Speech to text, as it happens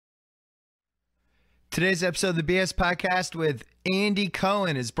Today's episode of the BS Podcast with Andy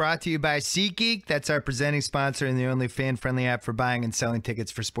Cohen is brought to you by SeatGeek. That's our presenting sponsor and the only fan-friendly app for buying and selling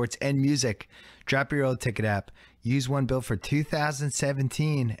tickets for sports and music. Drop your old ticket app. Use one built for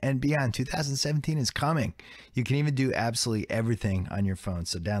 2017 and beyond. 2017 is coming. You can even do absolutely everything on your phone.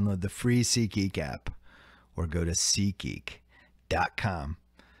 So download the free SeatGeek app or go to SeatGeek.com.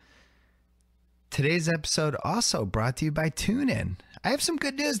 Today's episode also brought to you by TuneIn. I have some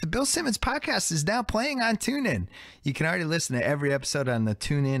good news. The Bill Simmons podcast is now playing on TuneIn. You can already listen to every episode on the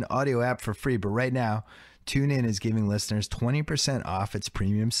TuneIn audio app for free, but right now, TuneIn is giving listeners 20% off its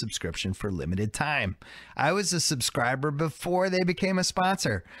premium subscription for limited time. I was a subscriber before they became a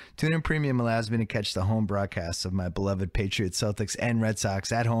sponsor. TuneIn Premium allows me to catch the home broadcasts of my beloved Patriots, Celtics, and Red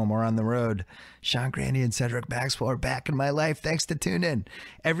Sox at home or on the road. Sean Grande and Cedric Maxwell are back in my life thanks to TuneIn.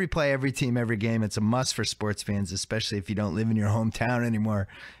 Every play, every team, every game, it's a must for sports fans, especially if you don't live in your hometown anymore.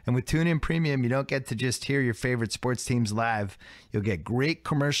 And with TuneIn Premium, you don't get to just hear your favorite sports teams live. You'll get great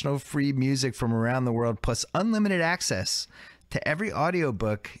commercial-free music from around the world, plus unlimited access to every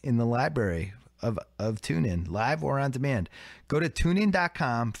audiobook in the library of TuneIn, live or on demand. Go to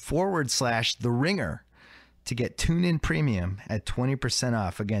tunein.com/The Ringer to get TuneIn Premium at 20%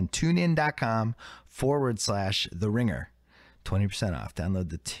 off. Again, tunein.com/The Ringer. 20% off. Download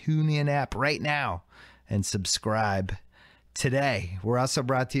the TuneIn app right now and subscribe today. We're also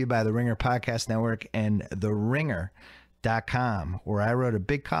brought to you by the Ringer Podcast Network and TheRinger.com, where I wrote a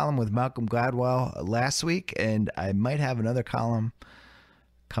big column with Malcolm Gladwell last week, and I might have another column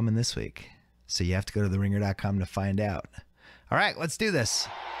coming this week. So you have to go to TheRinger.com to find out. All right, let's do this.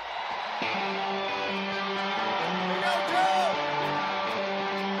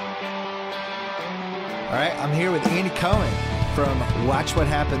 All right, I'm here with Andy Cohen from Watch What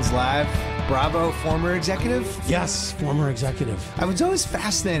Happens Live. Bravo, former executive? Yes, former executive. I was always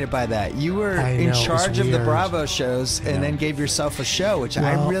fascinated by that. You were in charge of the Bravo shows and then gave yourself a show, which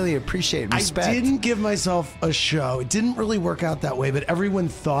I really appreciate and respect. I didn't give myself a show. It didn't really work out that way, but everyone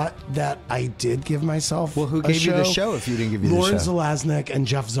thought that I did give myself Well, who gave you the show if you didn't give you the show? Lauren Zalaznick and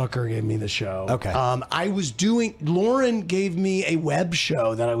Jeff Zucker gave me the show. Okay. Lauren gave me a web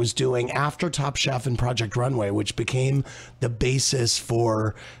show that I was doing after Top Chef and Project Runway, which became the basis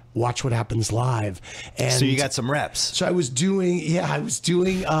for Watch What Happens Live. And so you got some reps. So I was doing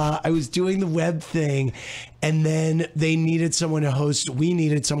the web thing, and then they needed someone to host. We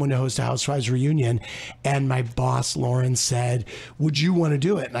needed someone to host a Housewives reunion, and my boss Lauren said, "Would you want to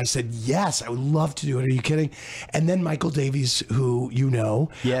do it?" And I said, "Yes, I would love to do it." Are you kidding? And then Michael Davies, who you know,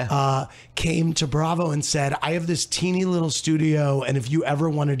 came to Bravo and said, "I have this teeny little studio, and if you ever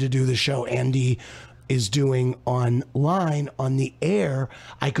wanted to do the show Andy is doing online on the air,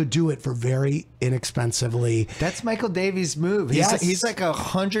 I could do it for very inexpensively." That's Michael Davies' move. He's like a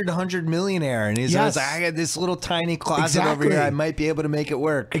hundred millionaire, and he's always like, I got this little tiny closet over here. I might be able to make it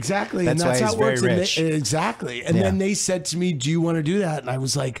work. Exactly. That's why how it works. Rich. Exactly. And then they said to me, "Do you want to do that?" And I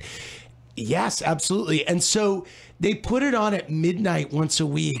was like, "Yes, absolutely." And so they put it on at midnight once a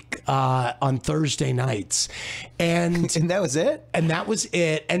week on Thursday nights. And that was it? And that was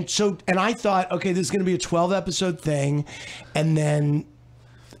it. And I thought, okay, this is going to be a 12-episode thing, and then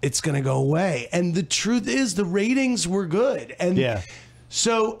it's going to go away. And the truth is the ratings were good. And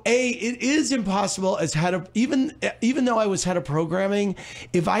so it is impossible as head of, even though I was head of programming,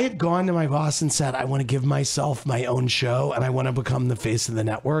 if I had gone to my boss and said, I want to give myself my own show and I want to become the face of the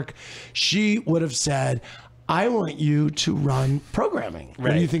network, she would have said, I want you to run programming.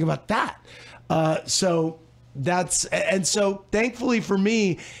 What do you think about that? So thankfully for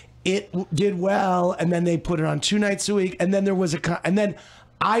me, it did well. And then they put it on 2 nights a week. And then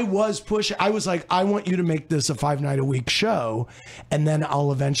I was pushing. I was like, I want you to make this a 5-night-a-week show, and then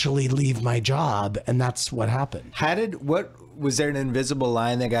I'll eventually leave my job. And that's what happened. Was there an invisible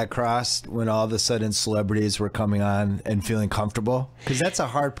line that got crossed when all of a sudden celebrities were coming on and feeling comfortable? Because that's a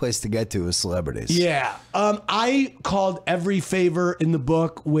hard place to get to with celebrities. Yeah. I called every favor in the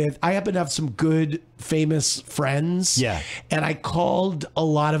book I happen to have some good famous friends. Yeah. And I called a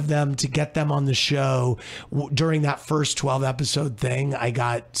lot of them to get them on the show during that first 12-episode thing. I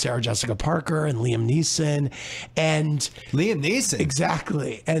got Sarah Jessica Parker and Liam Neeson. Liam Neeson?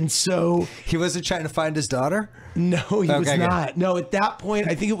 Exactly. And so he wasn't trying to find his daughter? No, he was not. No, at that point,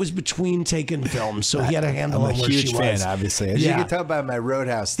 I think it was between taking films, so he had a handle on where she was. I'm a huge fan, obviously. As you can tell by my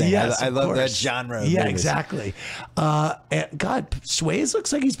Roadhouse thing, I love that genre of movies. Exactly. God, Swayze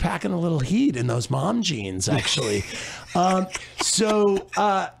looks like he's packing a little heat in those mom jeans, actually. I don't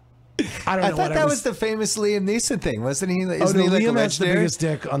know. I thought that was the famous Liam Neeson thing, wasn't he? Liam has the biggest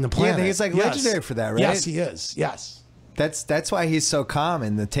dick on the planet. Yeah, he's like legendary for that, right? Yes, he is. Yes. That's why he's so calm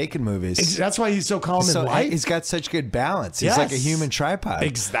in the Taken movies. That's why he's so calm in life. He's got such good balance. He's like a human tripod.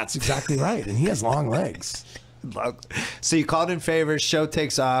 That's exactly right. And he has long legs. So you called in favors. Show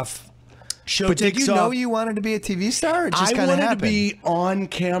takes off. But did you know you wanted to be a TV star? Or it just I wanted happened? to be on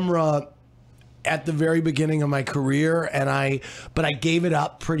camera at the very beginning of my career, but I gave it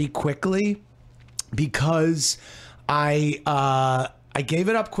up pretty quickly because I gave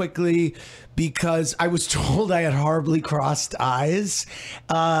it up quickly because I was told I had horribly crossed eyes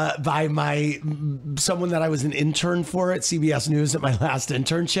by someone that I was an intern for at CBS News at my last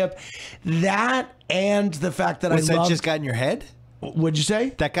internship. That and the fact that that just got in your head? What'd you say?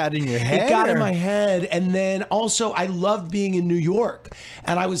 That got in your head? It got in my head. And then also I loved being in New York.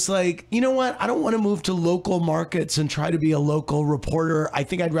 And I was like, you know what? I don't want to move to local markets and try to be a local reporter. I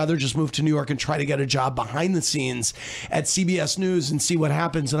think I'd rather just move to New York and try to get a job behind the scenes at CBS News and see what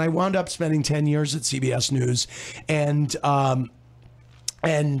happens. And I wound up spending 10 years at CBS News. And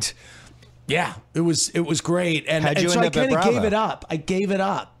yeah, it was great. And so I kind of gave it up. I gave it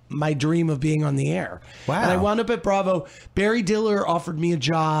up. My dream of being on the air. Wow. And I wound up at Bravo. Barry Diller offered me a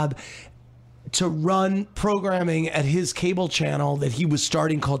job to run programming at his cable channel that he was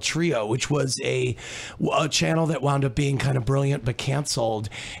starting called Trio, which was a channel that wound up being kind of brilliant but canceled.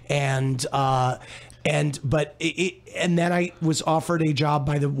 And then I was offered a job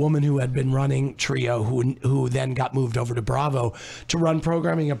by the woman who had been running Trio, who then got moved over to Bravo to run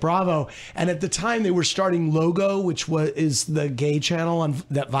programming at Bravo. And at the time they were starting Logo, which is the gay channel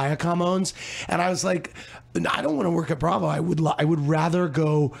that Viacom owns. And I was like, I don't want to work at Bravo. I would rather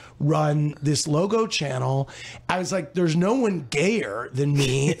go run this Logo channel. I was like, there's no one gayer than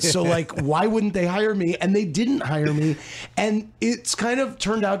me. So like, why wouldn't they hire me? And they didn't hire me. And it's kind of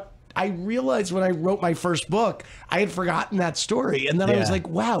turned out, I realized when I wrote my first book, I had forgotten that story. And then I was like,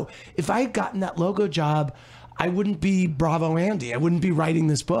 wow, if I had gotten that Logo job, I wouldn't be Bravo Andy. I wouldn't be writing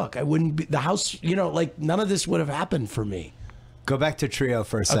this book. I wouldn't be the house, like none of this would have happened for me. Go back to Trio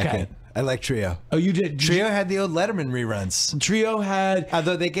for a second. Okay. I like Trio. Oh, you did? Trio had the old Letterman reruns. Trio had...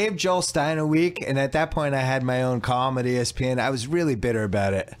 Although they gave Joel Stein a week, and at that point I had my own column at ESPN. I was really bitter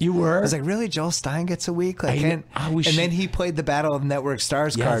about it. You were? I was like, really? Joel Stein gets a week? And then he played the Battle of Network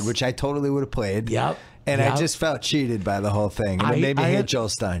Stars card, which I totally would have played. Yep. And I just felt cheated by the whole thing. And it made me hate Joel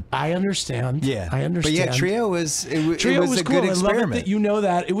Stein. I understand. Yeah. I understand. But yeah, Trio was a cool. good experiment. I love it that you know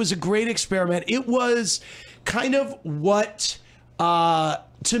that. It was a great experiment. It was kind of what...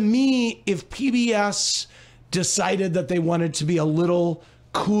 to me, if PBS decided that they wanted to be a little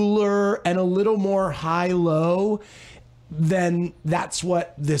cooler and a little more high-low, then that's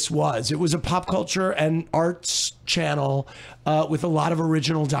what this was. It was a pop culture and arts channel with a lot of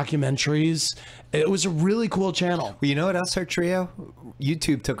original documentaries. It was a really cool channel. Well, you know what else hurt Trio?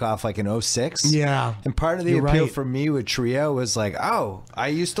 YouTube took off like in 06. Yeah. And part of the appeal for me with Trio was like, oh, I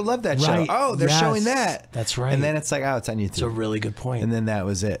used to love that show. Oh, they're showing that. That's right. And then it's like, oh, it's on YouTube. It's a really good point. And then that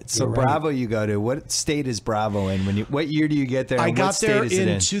was it. So Bravo you go to. What state is Bravo in? What year do you get there? I got there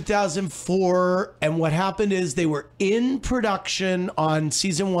in 2004. And what happened is they were in production on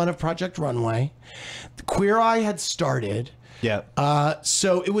season 1 of Project Runway. Queer Eye had started. Yeah.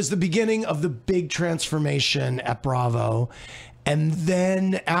 So it was the beginning of the big transformation at Bravo. And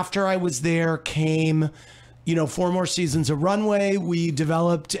then after I was there came, 4 more seasons of Runway. We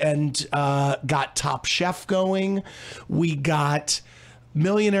developed and got Top Chef going. We got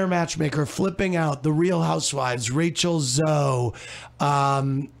Millionaire Matchmaker, Flipping Out, The Real Housewives, Rachel Zoe,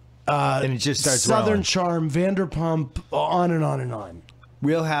 and it just starts Southern rolling. Charm, Vanderpump, on and on and on.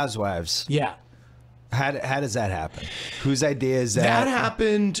 Real Housewives. Yeah. How does that happen? Whose idea is that? That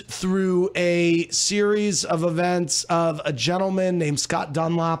happened through a series of events of a gentleman named Scott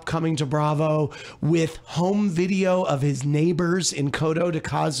Dunlop coming to Bravo with home video of his neighbors in Coto de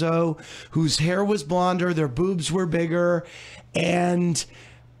Cazo, whose hair was blonder, their boobs were bigger. And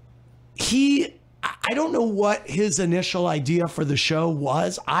I don't know what his initial idea for the show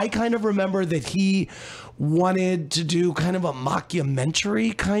was. I kind of remember that he wanted to do kind of a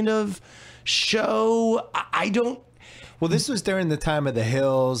mockumentary kind of show. Well, this was during the time of the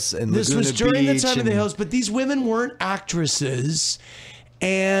Hills and this Laguna was during Beach the time of the Hills, but these women weren't actresses,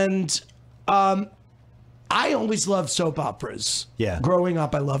 and I always loved soap operas. Yeah. Growing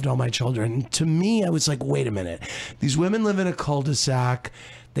up, I loved All My Children. To me, I was like, wait a minute. These women live in a cul-de-sac.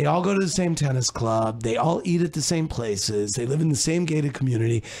 They all go to the same tennis club. They all eat at the same places. They live in the same gated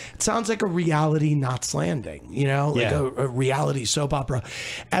community. It sounds like a reality Knots Landing, you know, like a reality soap opera.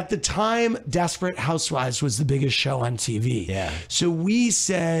 At the time, Desperate Housewives was the biggest show on TV. Yeah. So we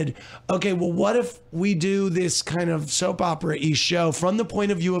said, okay, well, what if we do this kind of soap opera-y show from the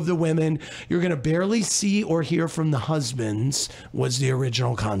point of view of the women? You're going to barely see or hear from the husbands, was the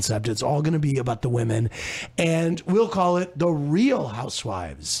original concept. It's all going to be about the women. And we'll call it The Real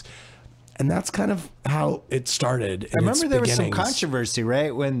Housewives. And that's kind of how it started. I remember there was some controversy,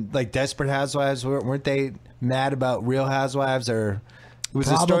 right? When like Desperate Housewives, weren't they mad about Real Housewives, or it was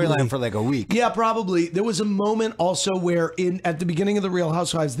a storyline for like a week? Yeah, probably. There was a moment also where at the beginning of The Real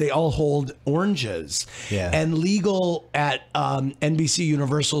Housewives, they all hold oranges. Yeah. And legal at NBC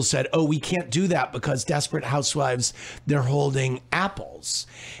Universal said, oh, we can't do that because Desperate Housewives, they're holding apples.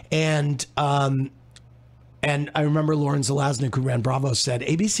 And I remember Lauren Zalaznick, who ran Bravo, said,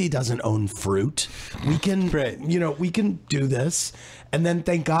 ABC doesn't own fruit. We can, you know, we can do this. And then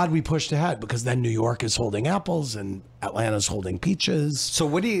thank God we pushed ahead, because then New York is holding apples and Atlanta's holding peaches. So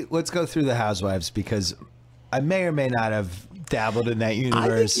let's go through the Housewives, because I may or may not have dabbled in that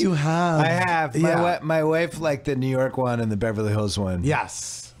universe. I think you have. I have. My wife liked the New York one and the Beverly Hills one.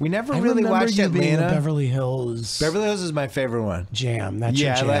 Yes. We never really watched you Atlanta. Being a Beverly Hills. Beverly Hills is my favorite one. Jam. That's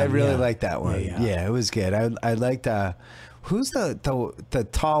your jam. I really liked that one. Yeah, it was good. I liked who's the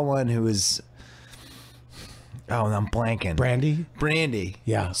tall one who was, oh, I'm blanking. Brandy.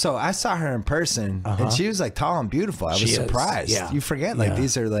 Yeah. So I saw her in person, and she was like tall and beautiful. I was surprised. Yeah. You forget, like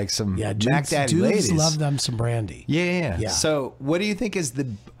these are like some Mac Daddy dudes ladies. Love them some Brandy. Yeah. So what do you think is the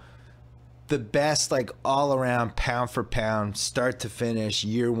best, like all around, pound for pound, start to finish,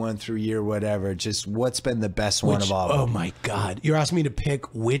 year one through year whatever, just what's been the best one of all of them? Oh my God. You're asking me to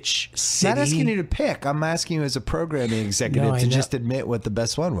pick which city? Not asking you to pick. I'm asking you as a programming executive to just admit what the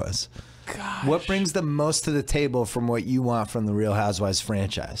best one was. Gosh. What brings the most to the table from what you want from the Real Housewives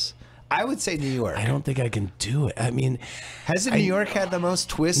franchise? I would say New York. I don't think I can do it. I mean, hasn't New York had the most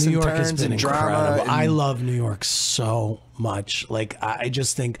twists New and York turns and drama? I love New York so much. Like, I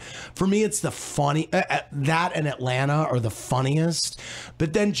just think, for me, it's the funny. That and Atlanta are the funniest.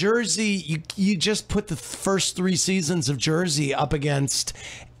 But then Jersey, you just put the first 3 seasons of Jersey up against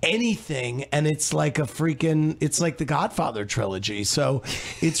anything, and it's like it's like the Godfather trilogy. So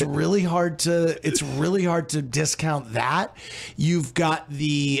it's really hard to discount that. You've got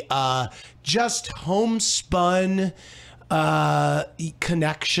the just homespun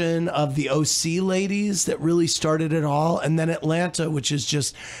connection of the OC ladies that really started it all, and then Atlanta, which is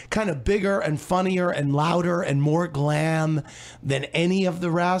just kind of bigger and funnier and louder and more glam than any of the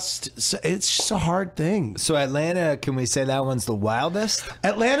rest. So it's just a hard thing. So Atlanta, can we say that one's the wildest?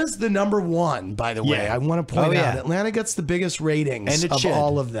 Atlanta's the number 1, by the way. I want to point out Atlanta gets the biggest ratings of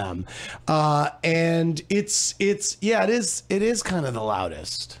all of them, and it is kind of the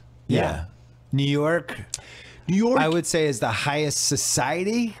loudest. Yeah. New York, I would say, is the highest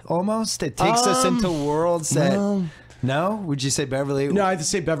society almost. It takes us into worlds that. No? Would you say Beverly? No, I'd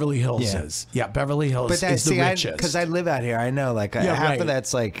say Beverly Hills is. Yeah, Beverly Hills is the richest. Because I live out here. I know, like, half of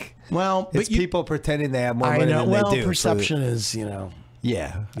that's like, it's people pretending they have more money than they do. Perception is, you know.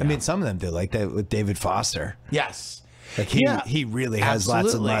 Yeah. I mean, some of them do, like that with David Foster. Yes. Like he really has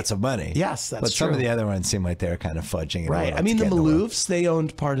lots and lots of money. Yes, that's true. But some of the other ones seem like they're kind of fudging it. Right. I mean, the Maloofs, they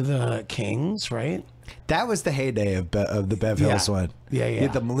owned part of the Kings, right? That was the heyday of the Bev Hills one. Yeah. You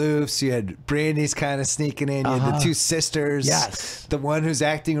had the Maloofs, you had Brandy's kind of sneaking in, you had the 2 sisters. Yes. The one who's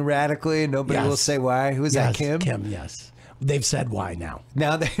acting erratically and nobody will say why. Who is that, Kim? Kim, yes. They've said why now.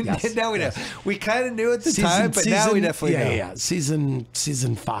 Now we know. We kind of knew at the time, but now we definitely know. Yeah. Season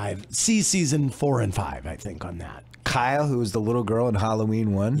 5. Season 4 and 5, I think, on that. Kyle, who was the little girl in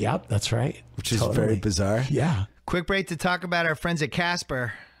Halloween 1. Yep, that's right. Which is very bizarre. Yeah. Quick break to talk about our friends at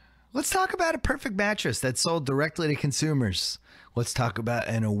Casper. Let's talk about a perfect mattress that's sold directly to consumers. Let's talk about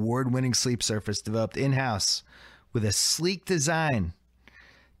an award-winning sleep surface developed in-house with a sleek design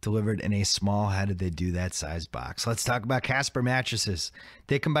delivered in a small, how did they do that size box? Let's talk about Casper mattresses.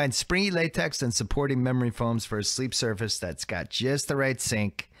 They combine springy latex and supporting memory foams for a sleep surface that's got just the right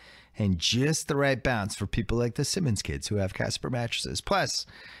sink and just the right bounce for people like the Simmons kids who have Casper mattresses. Plus,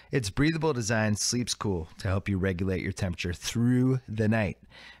 its breathable design sleeps cool to help you regulate your temperature through the night.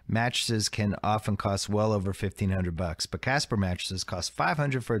 Mattresses can often cost well over $1,500, but Casper mattresses cost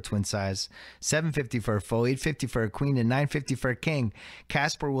 $500 for a twin size, $750 for a full, $850 for a queen, and $950 for a king.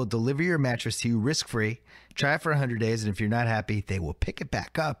 Casper will deliver your mattress to you risk-free. Try it for 100 days, and if you're not happy, they will pick it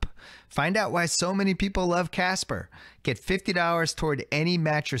back up. Find out why so many people love Casper. Get $50 toward any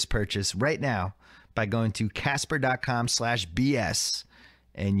mattress purchase right now by going to casper.com/BS.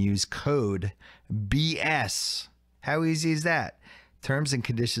 and use code BS. How easy is that? Terms and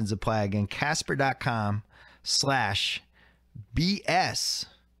conditions apply. Again, Casper.com/BS.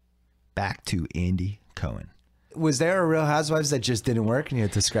 Back to Andy Cohen. Was there a Real Housewives that just didn't work and you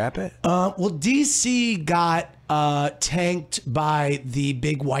had to scrap it? Well, DC got tanked by the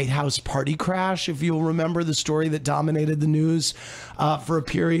big White House party crash. If you'll remember the story that dominated the news for a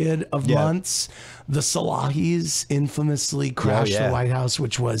period of months. The Salahis infamously crashed the White House,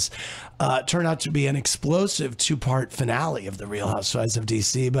 which was turned out to be an explosive 2-part finale of The Real Housewives of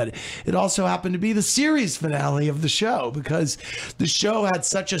DC. But it also happened to be the series finale of the show because the show had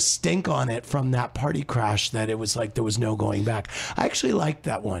such a stink on it from that party crash that it was like there was no going back. I actually liked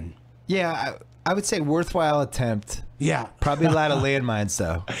that one. Yeah, I would say worthwhile attempt. Yeah. Probably a lot of landmines,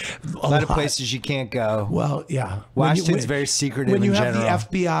 though. A lot of places you can't go. Well, yeah. Washington's very secretive in general. When you have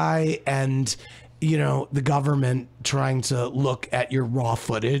the FBI and, you know, the government trying to look at your raw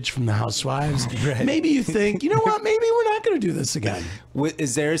footage from the Housewives, maybe you think, you know what, maybe we're not going to do this again.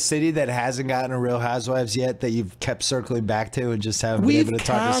 Is there a city that hasn't gotten a Real Housewives yet that you've kept circling back to and just haven't been able to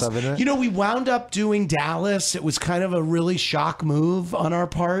talk yourself into it? You know, we wound up doing Dallas. It was kind of a really shock move on our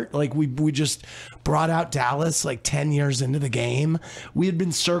part. Like we just brought out Dallas like 10 years into the game. We had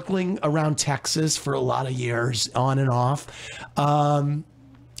been circling around Texas for a lot of years, on and off.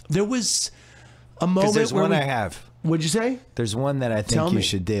 There was a moment there's where one I have. What'd you say? There's one that I think you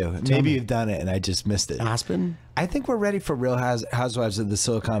should do. Maybe you've done it and I just missed it. Aspen? I think we're ready for Real Housewives of the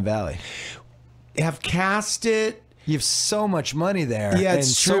Silicon Valley. Have cast it. You have so much money there. Yeah, it's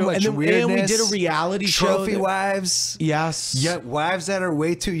and true. So much and weirdness. And we did a reality show. Trophy wives. Yes. Yeah, wives that are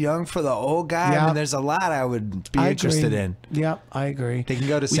way too young for the old guy. Yep. I mean, there's a lot I would be interested in. Yep, I agree. They can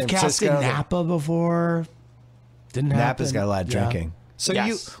go to San Francisco. We've casted Napa before. Didn't happen. Napa's got a lot of drinking. So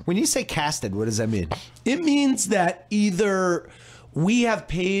when you say casted, what does that mean? It means that either we have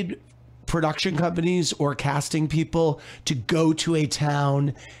paid production companies or casting people to go to a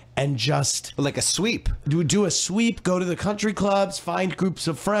town and just like a sweep. Do a sweep, go to the country clubs, find groups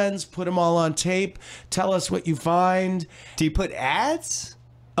of friends, put them all on tape, tell us what you find. Do you put ads?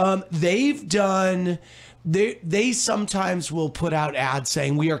 They've done... They sometimes will put out ads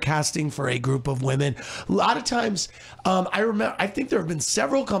saying we are casting for a group of women. A lot of times, I think there have been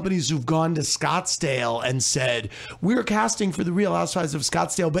several companies who've gone to Scottsdale and said, we're casting for the Real Housewives of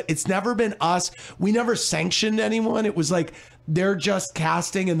Scottsdale, but it's never been us. We never sanctioned anyone. It was like, they're just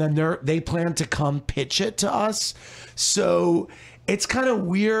casting and then they plan to come pitch it to us. So it's kind of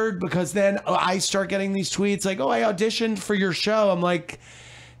weird because then I start getting these tweets like, oh, I auditioned for your show. I'm like,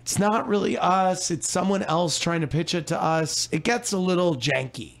 it's not really us. It's someone else trying to pitch it to us. It gets a little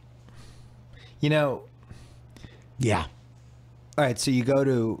janky. You know. Yeah. All right. So you go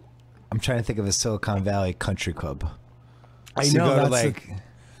to, I'm trying to think of a Silicon Valley country club. I know. Go to like,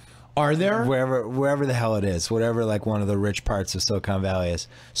 are there? Wherever the hell it is, whatever like one of the rich parts of Silicon Valley is.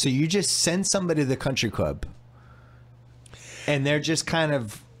 So you just send somebody to the country club and they're just kind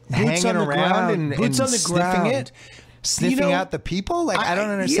of hanging around and sniffing it. Sniffing out the people? Like, I don't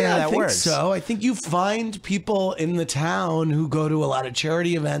understand how that works. So I think you find people in the town who go to a lot of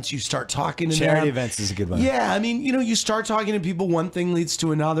charity events. You start talking to them. Charity events is a good one. Yeah, I mean, you know, you start talking to people. One thing leads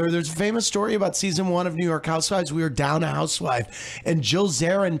to another. There's a famous story about season 1 of New York Housewives. We were down a housewife, and Jill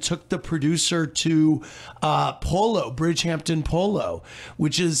Zarin took the producer to Polo, Bridgehampton Polo,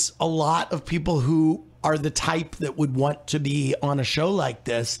 which is a lot of people who are the type that would want to be on a show like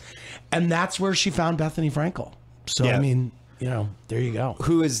this. And that's where she found Bethany Frankel. So, I mean, you know, there you go.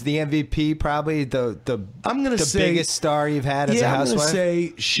 Who is the MVP? Probably the biggest star you've had as a housewife? I'm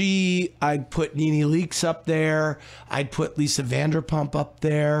going to say I'd put Nene Leakes up there. I'd put Lisa Vanderpump up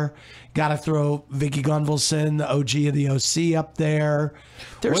there. Got to throw Vicky Gunvalson, the OG of the OC, up there.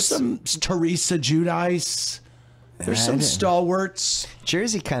 There's some Teresa Giudice. There's some stalwarts.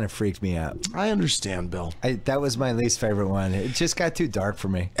 Jersey kind of freaked me out. I understand, Bill. That was my least favorite one. It just got too dark for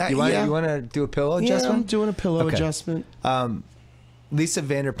me. You want to do a pillow adjustment? Yeah, I'm doing a pillow adjustment. Lisa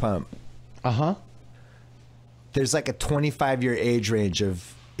Vanderpump. Uh-huh. There's like a 25-year age range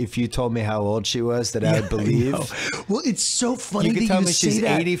of if you told me how old she was that I would believe. Well, it's so funny you could tell me she's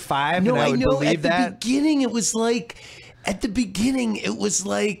 85 and I would believe that. At the beginning, it was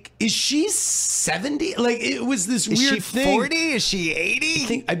like... is she 70? Like, it was this weird thing. Is she 40? Is she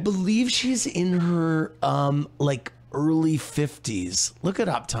 80? I believe she's in her, like, early 50s. Look it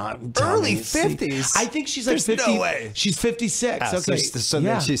up, Tom. Early 50s? I think she's like 50. No way. She's 56. Okay. So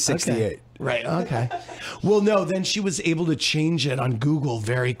then she's 68. Okay. Right. Okay. Well, no, then she was able to change it on Google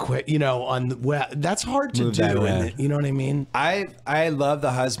very quick, you know, on the web. That's hard to do. You know what I mean? I love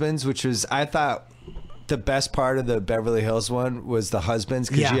The Husbands, which was, I thought the best part of the Beverly Hills one was the husbands,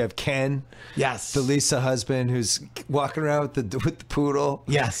 because you have Ken, yes, the Lisa husband, who's walking around with the poodle.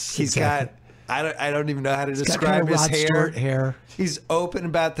 Yes, he's got. I don't even know how to describe his hair. He's open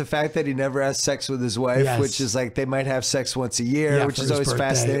about the fact that he never has sex with his wife, which is like they might have sex once a year, which is always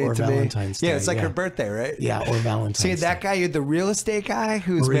fascinating to me. Yeah, it's like her birthday, right? Yeah, or Valentine's. See that guy, you had the real estate guy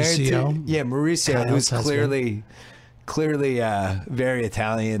who's married to Mauricio, who's clearly very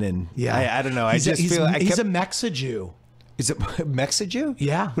Italian, and I don't know. I just feel he's a Mexijew. Is it Mexijew?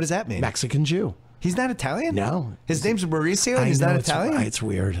 Yeah. What does that mean? Mexican Jew. He's not Italian? No. His name's Mauricio and he's not Italian? It's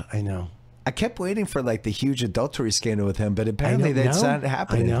weird. I know. I kept waiting for like the huge adultery scandal with him, but apparently that's not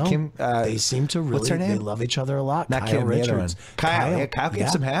happening. I know. Kim, they seem to really. What's her name? They love each other a lot. Not Kyle Kim, Richards. Kyle. Yeah, Kyle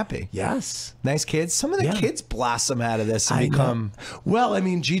keeps them happy. Yes. Nice kids. Some of the kids blossom out of this and become. Well, I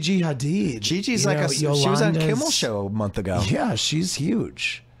mean, Gigi Hadid. Gigi's like she was on Kimmel's show a month ago. Yeah, she's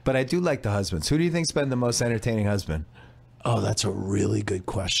huge. But I do like the husbands. Who do you think's been the most entertaining husband? Oh, that's a really good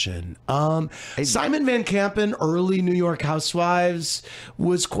question. Simon Van Kampen, early New York Housewives,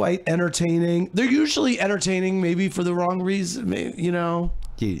 was quite entertaining. They're usually entertaining, maybe for the wrong reason, you know.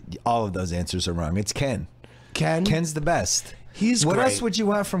 All of those answers are wrong. It's Ken. Ken's the best. What else would you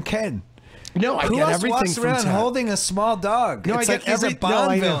want from Ken? No, I get everything walks from around Ted. holding a small dog. No, it's I like get he's a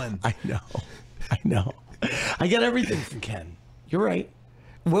Bond villain. I know. I get everything from Ken. You're right.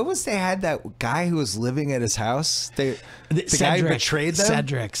 What was they had that guy who was living at his house? The guy who betrayed them?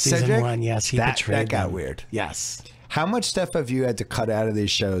 Cedric, season 1, yes, he betrayed them. That got weird. Yes. How much stuff have you had to cut out of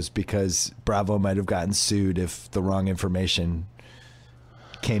these shows because Bravo might have gotten sued if the wrong information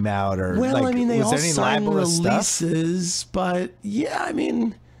came out? Or well, I mean, they all sign releases, but yeah, I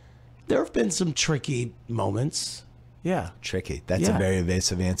mean, there have been some tricky moments. Yeah. Tricky. That's a very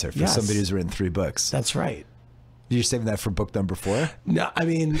evasive answer for somebody who's written 3 books. That's right. You're saving that for book number 4? No, I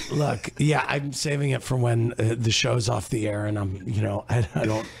mean, look, I'm saving it for when the show's off the air, and I'm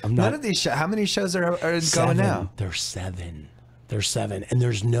not. None of these shows. How many shows are going now? There's 7. There's 7, and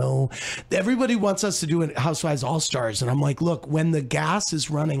there's no. Everybody wants us to do a Housewives All Stars, and I'm like, look, when the gas is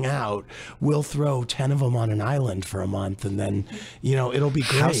running out, we'll throw 10 of them on an island for a month, and then it'll be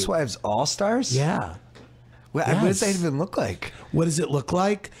great. Housewives All Stars? Yeah. Well, what does that even look like? What does it look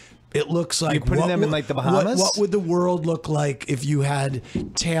like? It looks like you're putting them in like the Bahamas. What would the world look like if you had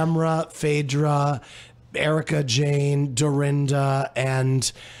Tamra, Phaedra, Erica, Jane, Dorinda, and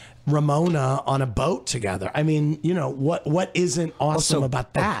Ramona on a boat together? I mean, what isn't awesome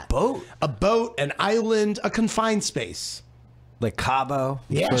about that? A boat, an island, a confined space. Like Cabo?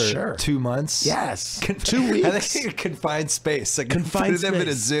 Yeah, for sure. 2 months? Yes. 2 weeks. I think confined space. Like confined put them in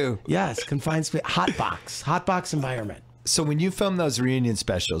a zoo. Yes, confined space. Hot box environment. So when you film those reunion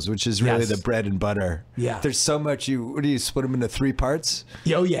specials, which is really the bread and butter, there's so much. What do you split them into 3 parts?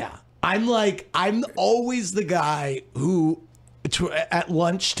 Oh yeah, I'm always the guy who, at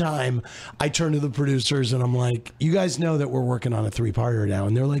lunchtime, I turn to the producers and I'm like, you guys know that we're working on a 3-parter now,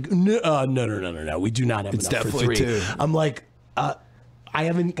 and they're like, no, we do not have enough for 3. 2. I'm like, I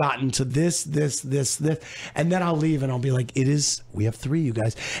haven't gotten to this, and then I'll leave and I'll be like, we have 3, you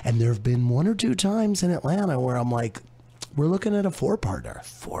guys, and there have been 1 or 2 times in Atlanta where I'm like, we're looking at a 4-parter.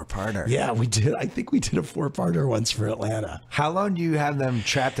 4-parter. Yeah, we did. I think we did a 4-parter once for Atlanta. How long do you have them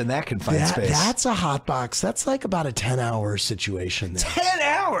trapped in that confined space? That's a hot box. That's like about a 10-hour situation there. 10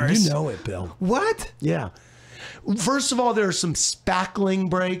 hours? You know it, Bill. What? Yeah. First of all, there are some spackling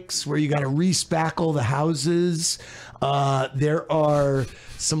breaks where you got to respackle the houses. There are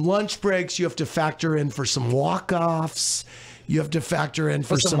some lunch breaks you have to factor in for some walk-offs. You have to factor in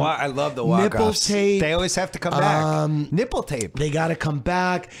for some I love the walk-offs. Nipple tape. They always have to come back. Nipple tape. They got to come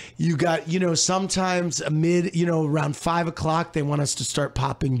back. You got, sometimes around 5 o'clock, they want us to start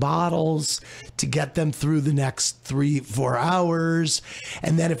popping bottles to get them through the next 3-4 hours.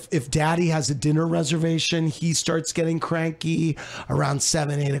 And then if daddy has a dinner reservation, he starts getting cranky around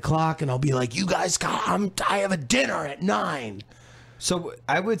 7-8 o'clock. And I'll be like, you guys I have a dinner at 9. So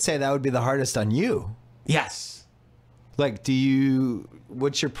I would say that would be the hardest on you. Yes. Like,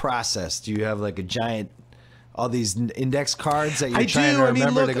 what's your process? Do you have like a giant, all these index cards that you're trying to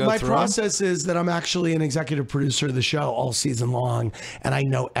remember to go through? My process is that I'm actually an executive producer of the show all season long, and I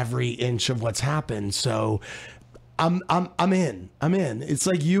know every inch of what's happened. So I'm in. It's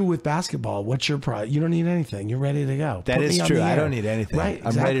like you with basketball. What's your You don't need anything. You're ready to go. That is true. I don't need anything. Right,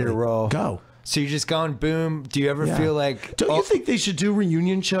 I'm ready to roll. Go. So you're just going boom. Do you ever feel like... Don't you think they should do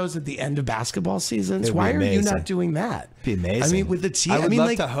reunion shows at the end of basketball seasons? Why are you not doing that? It'd be amazing. I mean, with the team... I would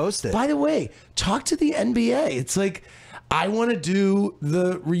love to host it. By the way, talk to the NBA. It's like... I want to do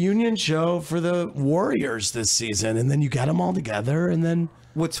the reunion show for the Warriors this season, and then you get them all together, and then.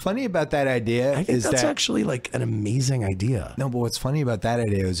 What's funny about that idea I think is that's that actually like an amazing idea. no, but what's funny about that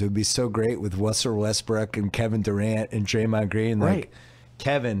idea is it would be so great with Russell Westbrook and Kevin Durant and Draymond Green. Like Right.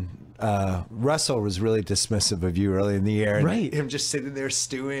 Kevin, Russell was really dismissive of you early in the year. And Right. him just sitting there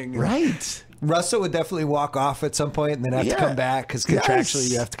stewing. Right. Russell would definitely walk off at some point and then have to come back because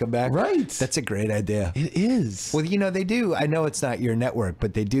contractually you have to come back. Right. That's a great idea. It is. Well, you know, they do. I know it's not your network,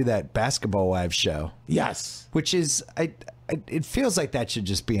 but they do that Basketball Wives show. Yes. Which is, it feels like that should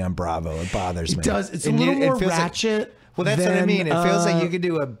just be on Bravo. It bothers me. It does. It's a And little more feels ratchet. Well, that's what I than, mean. It feels like you could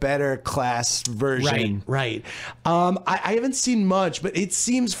do a better class version. Right. I haven't seen much, but it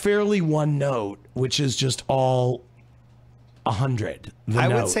seems fairly one note, which is just all 100. I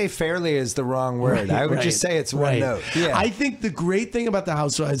would say fairly is the wrong word. I would just say it's one note. Yeah. I think the great thing about the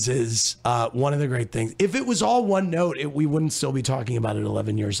Housewives is one of the great things. If it was all one note, we wouldn't still be talking about it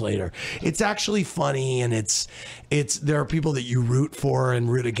 11 years later. It's actually funny, and it's there are people that you root for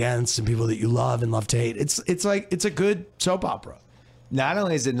and root against, and people that you love and love to hate. It's like it's a good soap opera. Not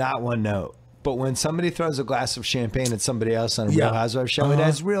only is it not one note, but when somebody throws a glass of champagne at somebody else on a Real Housewives show, it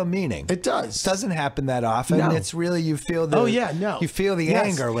has real meaning. It does. It doesn't happen that often. No. It's really, you feel the you feel the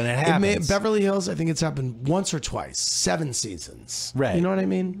anger when it happens. Beverly Hills, I think it's happened once or twice, 7 seasons. Right. You know what I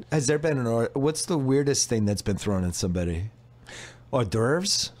mean? Has there been what's the weirdest thing that's been thrown at somebody? Hors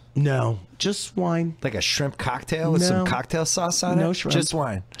d'oeuvres? No, just wine. Like a shrimp cocktail with some cocktail sauce on it? No shrimp. Just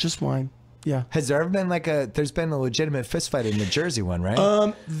wine. Just wine. Yeah. Has there ever been there's been a legitimate fist fight in the Jersey one,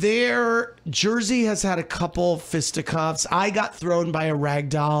 right? Jersey has had a couple fisticuffs. I got thrown by a rag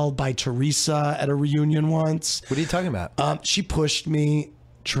doll by Teresa at a reunion once. What are you talking about? She pushed me.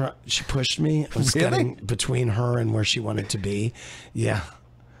 She pushed me. I was getting between her and where she wanted to be. Yeah.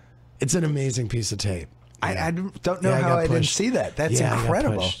 It's an amazing piece of tape. Yeah. I don't know how I didn't see that. That's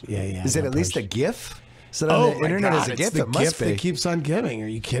incredible. Yeah. Is it at least a GIF? So on the internet as a gift, it must be. That keeps on giving. Are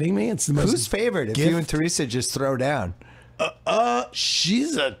you kidding me? It's the most. Who's favored if you and Teresa just throw down?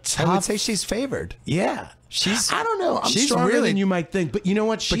 She's a tough. I would say she's favored. Yeah. I don't know. She's stronger really than you might think. But you know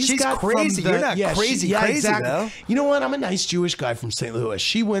what? She's got crazy. You're not crazy exactly. though. You know what? I'm a nice Jewish guy from St. Louis.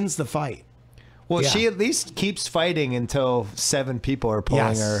 She wins the fight. Well, she at least keeps fighting until 7 people are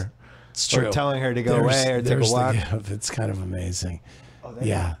pulling her. It's true. Or telling her to go away or take a walk. It's kind of amazing.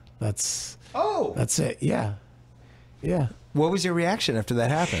 That's it. Yeah. Yeah. What was your reaction after that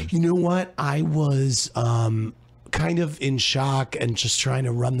happened? You know what? I was kind of in shock and just trying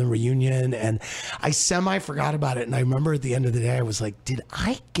to run the reunion, and I semi forgot about it. And I remember at the end of the day, I was like, did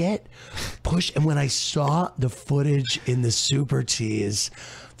I get pushed? And when I saw the footage in the Super Tease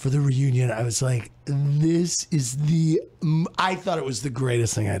for the reunion, I was like, this is I thought it was the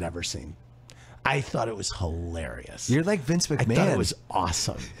greatest thing I'd ever seen. I thought it was hilarious. You're like Vince McMahon. I thought it was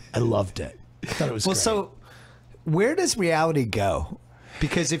awesome. I loved it. I thought it was great. So where does reality go?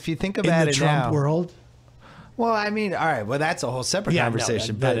 Because if you think about in the Trump world, well, I mean, all right, well, that's a whole separate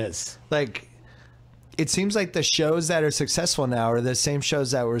conversation. That is like, it seems like the shows that are successful now are the same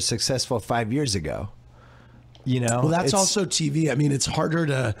shows that were successful 5 years ago. You know, well, that's also TV. I mean, it's harder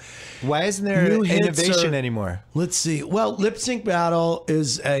to. Why isn't there innovation anymore? Let's see. Well, Lip Sync Battle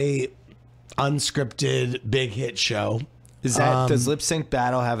is a unscripted big hit show. Is that does Lip Sync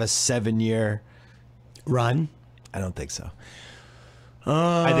Battle have a 7-year run? I don't think so.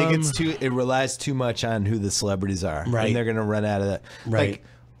 I think it relies too much on who the celebrities are, right? And they're going to run out of that. Right.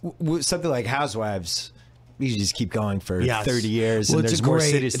 Like something like Housewives, you just keep going for 30 years, and there's more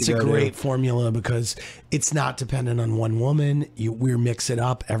cities to go to. It's a great formula because it's not dependent on one woman. We mix it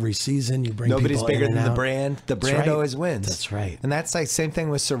up every season. You bring nobody's bigger than the brand. The brand always wins. That's right. And that's like same thing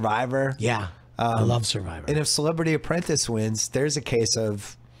with Survivor. Yeah, I love Survivor. And if Celebrity Apprentice wins, there's a case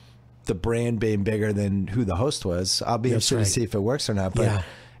of the brand being bigger than who the host was. I'll be interested to see if it works or not. But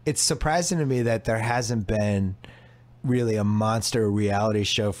it's surprising to me that there hasn't been really a monster reality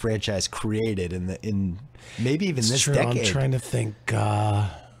show franchise created in maybe even this decade. I'm trying to think.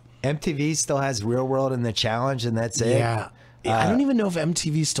 MTV still has Real World and The Challenge, and that's it. Yeah. I don't even know if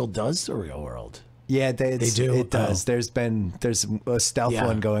MTV still does The Real World. Yeah, they do. It does. There's a stealth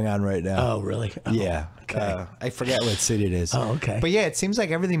one going on right now. Oh, really? Oh, yeah. Okay. I forget what city it is. Oh, okay. But yeah, it seems like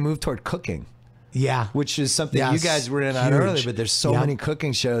everything moved toward cooking. Yeah. Which is something you guys were in on early, but there's so many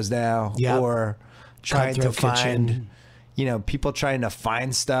cooking shows now. Or trying to find, people trying to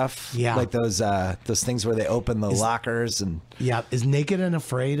find stuff. Yeah. Like those things where they open the lockers and. Yeah. Is Naked and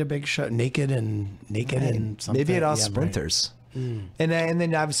Afraid a big show? Naked and something. Maybe it all sprinters. Right. And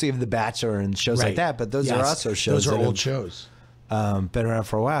then obviously you have The Bachelor and shows like that, but those are also shows. Those are old shows. been around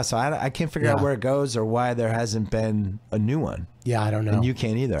for a while, so I can't figure out where it goes or why there hasn't been a new one. Yeah, I don't know. And you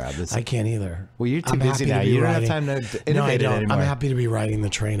can't either, obviously. I can't either. Well, you're too busy now. You don't have time to innovate No, I don't. anymore. I'm happy to be riding the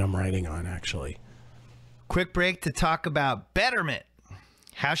train I'm riding on, actually. Quick break to talk about Betterment.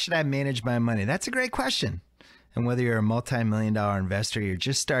 How should I manage my money? That's a great question. And whether you're a multi-million-dollar investor or you're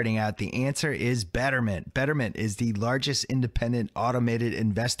just starting out, the answer is Betterment. Betterment is the largest independent automated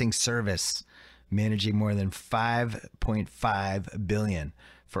investing service, managing more than $5.5 billion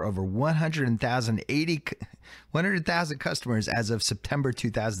for over 100,000 customers as of September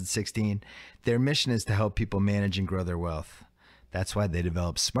 2016. Their mission is to help people manage and grow their wealth. That's why they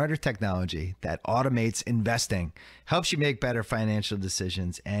develop smarter technology that automates investing, helps you make better financial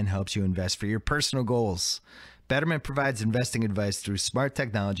decisions, and helps you invest for your personal goals. Betterment provides investing advice through smart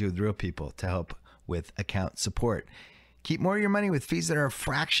technology with real people to help with account support. Keep more of your money with fees that are a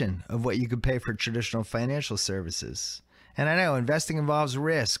fraction of what you could pay for traditional financial services. And I know investing involves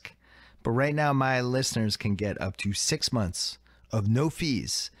risk, but right now my listeners can get up to 6 months of no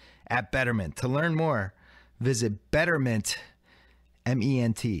fees at Betterment. To learn more, visit Betterment,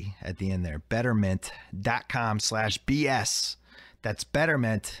 MENT at the end there, betterment.com/BS. That's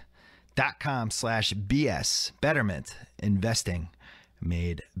betterment.com/BS. Betterment, investing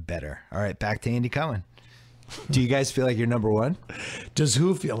made better. All right, back to Andy Cohen. Do you guys feel like you're number one? Does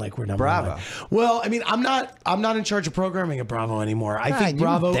who feel like we're number Bravo. one? Well, I mean, I'm not in charge of programming at Bravo anymore. I think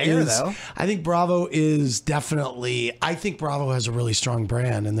Bravo is definitely. I think Bravo has a really strong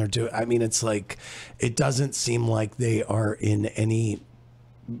brand, and they're doing. I mean, it's like it doesn't seem like they are in any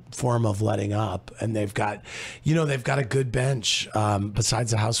form of letting up, and they've got a good bench.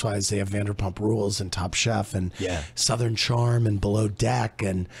 Besides the Housewives, they have Vanderpump Rules and Top Chef and Southern Charm and Below Deck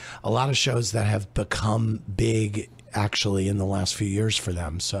and a lot of shows that have become big actually in the last few years for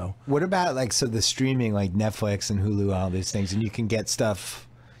them. So what about the streaming, like Netflix and Hulu, all these things, and you can get stuff,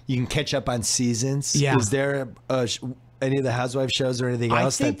 you can catch up on seasons. Yeah. Is there any of the Housewives shows or anything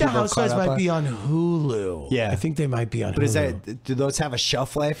else? I think the Housewives might be on Hulu. Yeah, I think they might be on Hulu. But do those have a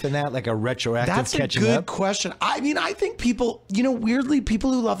shelf life in that, like a retroactive catching up? That's a good question. I mean, I think people, weirdly,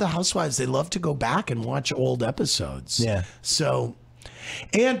 people who love the Housewives, they love to go back and watch old episodes. Yeah. So,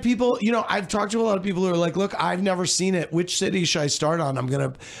 and people, I've talked to a lot of people who are like, look, I've never seen it. Which city should I start on?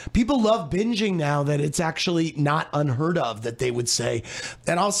 People love binging now that it's actually not unheard of that they would say.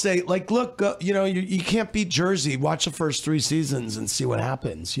 And I'll say, like, look, you can't beat Jersey. Watch the first 3 seasons and see what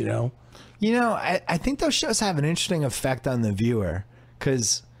happens, I think those shows have an interesting effect on the viewer,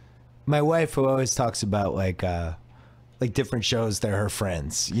 because my wife, who always talks about like different shows, they're her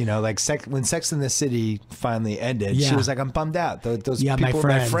friends, when Sex and the City finally ended, she was like, I'm bummed out. Those people were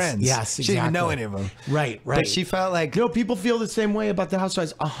my friends. Yes, exactly. She didn't even know any of them. Right. But she felt like, people feel the same way about the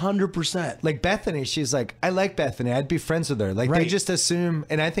Housewives 100%. Like Bethany, she's like, I like Bethany. I'd be friends with her. Like they just assume,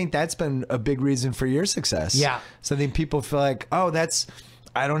 and I think that's been a big reason for your success. Yeah. So I think people feel like,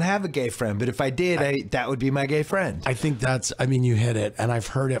 I don't have a gay friend, but if I did, that would be my gay friend. I think you hit it. And I've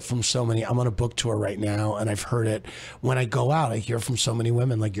heard it from so many. I'm on a book tour right now, and I've heard it when I go out. I hear from so many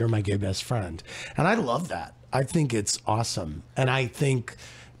women, like, you're my gay best friend. And I love that. I think it's awesome. And I think,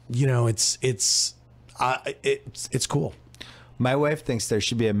 it's cool. My wife thinks there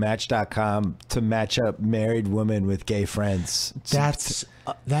should be a Match.com to match up married women with gay friends. That's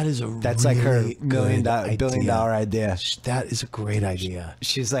like her billion dollar idea. That is a great idea.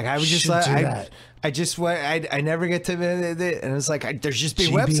 She's like, I would just I never get to it, and it's like there's just be a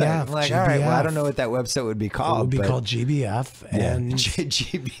website. I'm like, all right, well, I don't know what that website would be called. It would be called GBF, and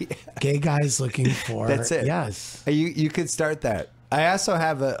GBF. Gay guys looking for. That's it. Yes, you could start that. I also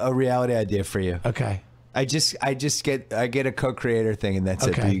have a reality idea for you. Okay. I get a co-creator thing, and that's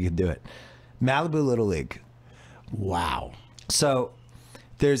it. But you can do it. Malibu Little League. Wow. So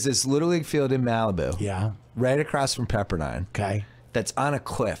there's this Little League field in Malibu. Yeah. Right across from Pepperdine. Okay. That's on a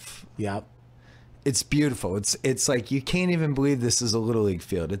cliff. Yep. It's beautiful. It's like you can't even believe this is a Little League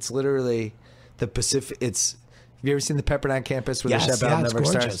field. It's literally the Pacific. Have you ever seen the Pepperdine campus where the Chef Bell never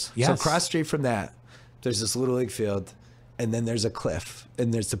starts? Yes. So cross street from that, there's this Little League field. And then there's a cliff,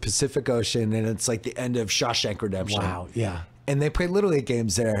 and there's the Pacific Ocean, and it's like the end of Shawshank Redemption. Wow, yeah. And they play Little League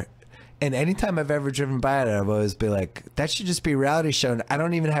games there. And anytime I've ever driven by it, I've always been like, that should just be a reality show. And I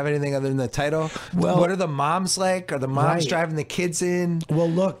don't even have anything other than the title. Well, what are the moms like? Are the moms driving the kids in? Well,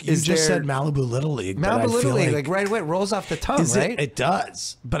 look, you just said Malibu Little League. Malibu Little League, like right away, it rolls off the tongue, right? It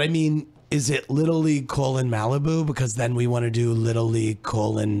does. But I mean, is it Little League : Malibu? Because then we want to do Little League :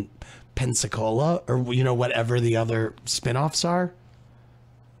 Pensacola, or whatever the other spinoffs are.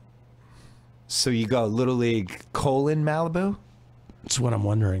 So you go Little League : Malibu? That's what I'm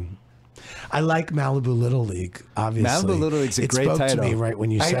wondering. I like Malibu Little League, obviously. Malibu Little League's a great title. It spoke to me right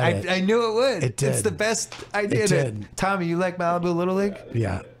when you said it. I knew it would. It did. It's the best idea. It did. Tommy, you like Malibu Little League?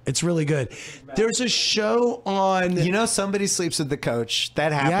 Yeah, it's really good. There's a show on... You know somebody sleeps with the coach.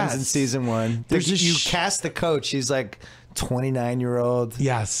 That happens in season 1. You cast the coach. He's like 29-year-old.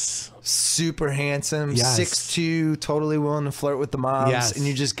 Yes. Super handsome, Yes. 6'2", totally willing to flirt with the moms, Yes. and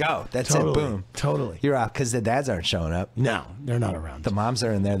you just go. That's Totally. it, boom. Totally. You're out because the dads aren't showing up. No, they're not around. The moms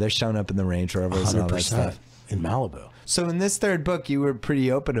are in there. They're showing up in the Range Rovers and all that stuff. In Malibu. So in this third book, you were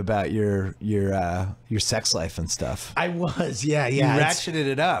pretty open about your sex life and stuff. I was, yeah. You ratcheted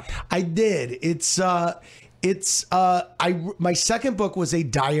it up. I did. My second book was a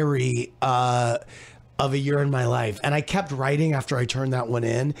diary of a year in my life, and I kept writing after I turned that one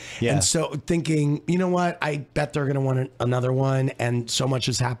in. Yeah. And so thinking, you know what? I bet they're going to want another one, and so much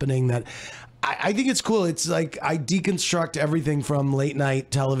is happening that I think it's cool. It's like I deconstruct everything from late night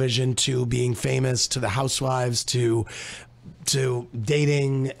television to being famous to the housewives to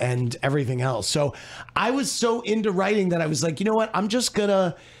dating and everything else. So I was so into writing that I was like, you know what? I'm just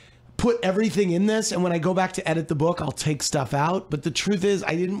gonna put everything in this, and when I go back to edit the book, I'll take stuff out. But the truth is,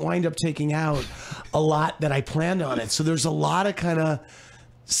 I didn't wind up taking out a lot that I planned on it. So there's a lot of kind of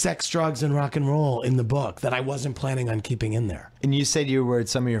sex, drugs, and rock and roll in the book that I wasn't planning on keeping in there. And you said you were worried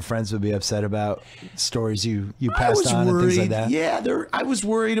some of your friends would be upset about stories you passed on and things like that. Yeah, I was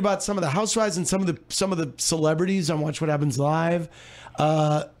worried about some of the housewives and some of the celebrities on Watch What Happens Live.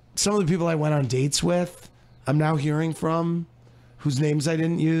 Some of the people I went on dates with, I'm now hearing from, whose names I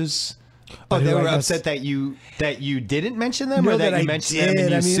didn't use. Oh, they were upset that you didn't mention them, or that you mentioned them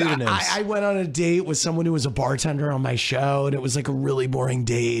and used pseudonyms? I went on a date with someone who was a bartender on my show, and it was like a really boring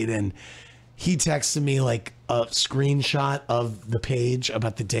date. And he texted me like a screenshot of the page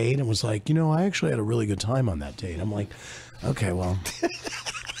about the date and was like, you know, I actually had a really good time on that date. I'm like, okay, well,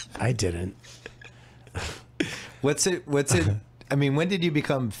 I didn't. What's it? I mean, when did you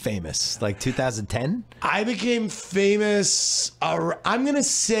become famous? Like 2010? I became famous. I'm gonna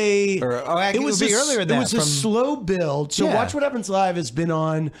say it would be earlier than that. It was a slow build. So Watch What Happens Live has been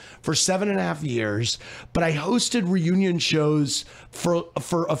on for 7.5 years, but I hosted reunion shows for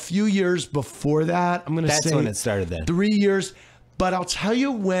a few years before that. I'm gonna say that's when it started. Then 3 years. But I'll tell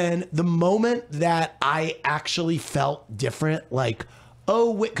you when the moment that I actually felt different, like,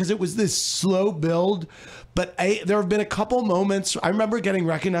 oh, wait, because it was this slow build. But there have been a couple moments. I remember getting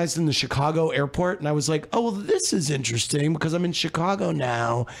recognized in the Chicago airport, and I was like, oh, well, this is interesting because I'm in Chicago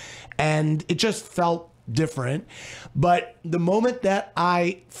now. And it just felt different. But the moment that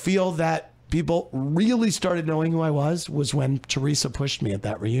I feel that people really started knowing who I was when Teresa pushed me at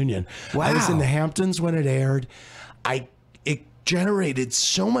that reunion. Wow. I was in the Hamptons when it aired. It generated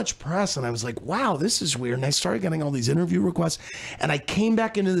so much press, and I was like, wow, this is weird. And I started getting all these interview requests, and I came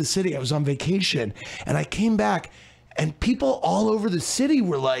back into the city. I was on vacation, and I came back, and people all over the city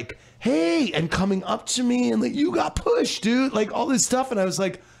were like, hey, and coming up to me and like, you got pushed, dude, like all this stuff. And I was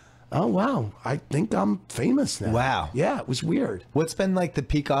like, oh, wow, I think I'm famous now. Wow. Yeah, it was weird. What's been like the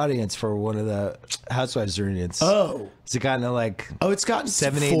peak audience for one of the Housewives reunions? Oh. Has it gotten to like... Oh, it's gotten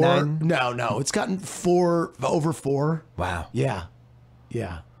 7, 4, 8, 9? No. It's gotten over 4. Wow. Yeah.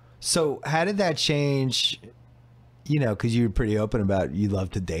 So how did that change, you know, because you were pretty open about you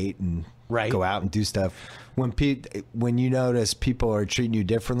love to date and go out and do stuff. When you notice people are treating you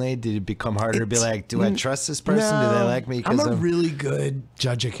differently, did it become harder to be like, do I trust this person? No, do they like me? I'm a really good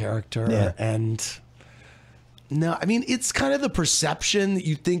judge of character. Yeah. And no, I mean, it's kind of the perception that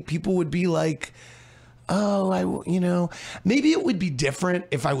you think people would be like, oh, maybe it would be different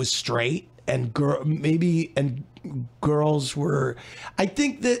if I was straight and girls were, I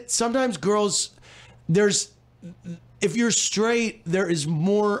think that sometimes girls, if you're straight, there is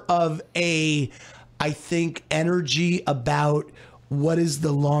more of I think, energy about what is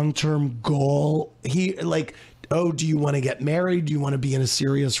the long-term goal. Oh, do you want to get married? Do you want to be in a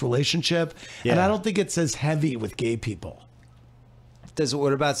serious relationship? Yeah. And I don't think it's as heavy with gay people.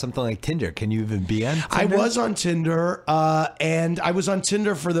 What about something like Tinder? Can you even be on Tinder? I was on Tinder, and I was on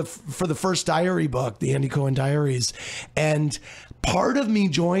Tinder for the first diary book, the Andy Cohen Diaries. And part of me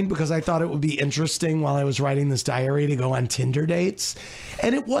joined because I thought it would be interesting while I was writing this diary to go on Tinder dates.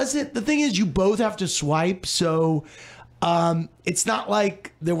 And it wasn't. The thing is, you both have to swipe. So it's not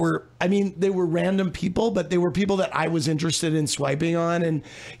like they were random people, but they were people that I was interested in swiping on. And,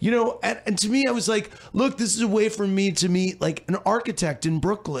 and to me, I was like, look, this is a way for me to meet like an architect in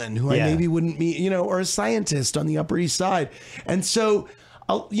Brooklyn who I maybe wouldn't meet, or a scientist on the Upper East Side. And so,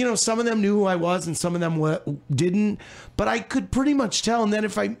 some of them knew who I was and some of them didn't, but I could pretty much tell. And then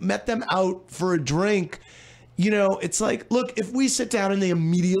if I met them out for a drink, you know, it's like, look, if we sit down and they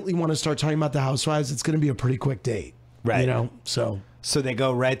immediately want to start talking about the Housewives, it's going to be a pretty quick date. Right. You know, so they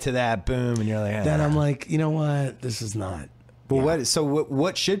go right to that, boom, and you're like, ah. Then I'm like, you know what? This is not. Well,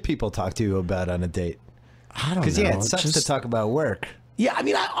 what should people talk to you about on a date? I don't know. Because, yeah, it sucks to talk about work. Yeah, I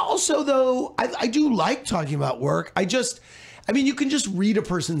mean, I also, though, I do like talking about work. I mean, you can just read a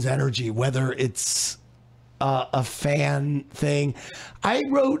person's energy, whether it's a fan thing. I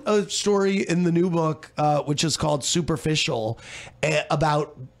wrote a story in the new book, which is called Superficial,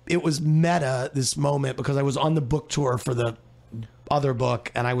 about, it was meta, this moment, because I was on the book tour for the other book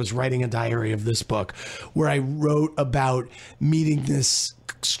and I was writing a diary of this book where I wrote about meeting this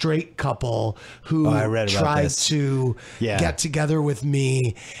straight couple who tried to get together with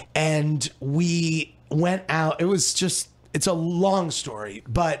me, and we went out. It was just, it's a long story,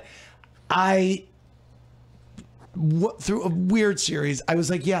 but through a weird series, I was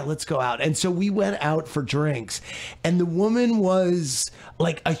like, yeah, let's go out. And so we went out for drinks, and the woman was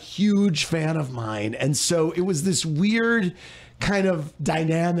like a huge fan of mine. And so it was this weird kind of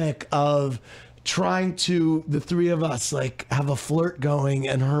dynamic of trying to, the three of us, like have a flirt going,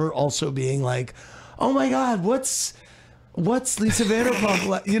 and her also being like, oh my God, what's Lisa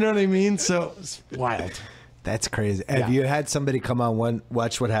Vanderpump? You know what I mean? So it's wild. That's crazy. Have you had somebody come on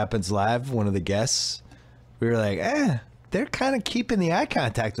Watch What Happens Live, one of the guests? We were like, they're kind of keeping the eye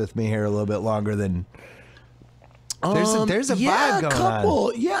contact with me here a little bit longer than there's a vibe going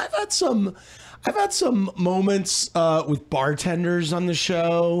on. Yeah, I've had some moments with bartenders on the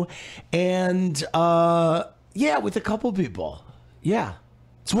show, and with a couple people. Yeah,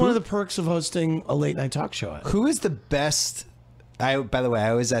 it's one of the perks of hosting a late night talk show. Who is the best? By the way, I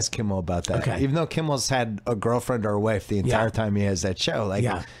always ask Kimmel about that. Okay. Even though Kimmel's had a girlfriend or a wife the entire time he has that show, like.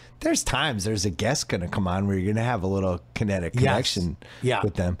 Yeah. There's times there's a guest going to come on where you're going to have a little kinetic connection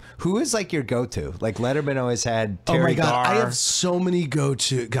with them. Who is like your go-to? Like Letterman always had Terry Garr. I have so many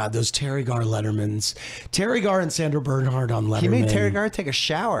go-to. God, those Terry Garr Lettermans. Terry Garr and Sandra Bernhard on Letterman. He made Terry Garr take a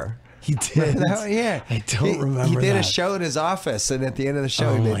shower. He did. Yeah. I don't remember He did that. a show in his office, and at the end of the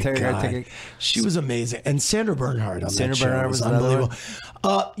show, he made Terry Garr take a... She was amazing. And Sandra Bernhard on that show was unbelievable.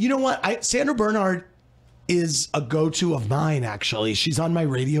 You know what? Sandra Bernhard is a go-to of mine, actually. She's on my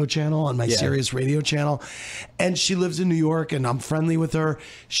radio channel, on my Sirius radio channel, and she lives in New York, and I'm friendly with her.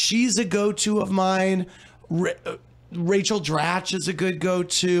 She's a go-to of mine. Rachel Dratch is a good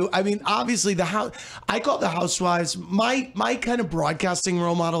go-to. I mean, obviously, I call the Housewives, my kind of broadcasting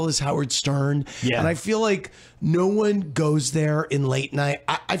role model is Howard Stern. Yeah. And I feel like no one goes there in late night.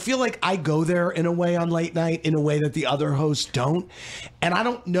 I feel like I go there in a way on late night in a way that the other hosts don't. And I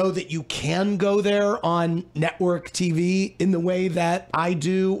don't know that you can go there on network TV in the way that I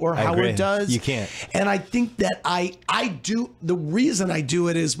do or Howard does. You can't. And I think that I do. The reason I do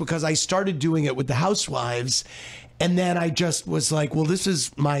it is because I started doing it with the Housewives. And then I just was like, well, this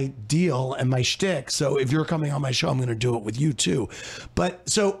is my deal and my shtick. So if you're coming on my show, I'm going to do it with you too. But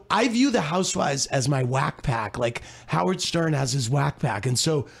so I view the Housewives as my whack pack. Like Howard Stern has his whack pack. And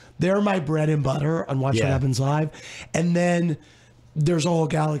so they're my bread and butter on Watch What Happens Live. And then there's a whole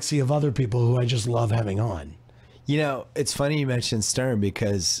galaxy of other people who I just love having on. You know, it's funny you mentioned Stern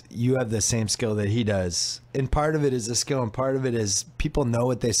because you have the same skill that he does. And part of it is a skill and part of it is people know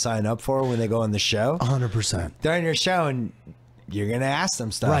what they sign up for when they go on the show. 100%. They're on your show and you're going to ask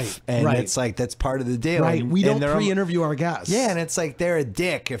them stuff. Right. And it's like, that's part of the deal. Right. And, we don't pre-interview our guests. Yeah. And it's like, they're a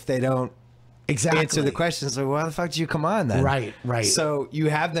dick if they don't answer the questions. Like, why the fuck did you come on then? Right. Right. So you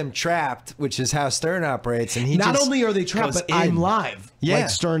have them trapped, which is how Stern operates. And he not only are they trapped, but I'm live. Yeah.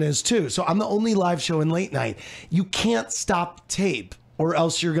 Like Stern is too. So I'm the only live show in late night. You can't stop tape or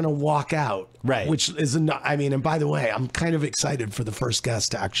else you're going to walk out. Right. Which is, I mean, and by the way, I'm kind of excited for the first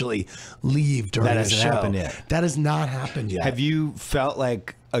guest to actually leave during the show. That hasn't happened yet. That has not happened yet. Have you felt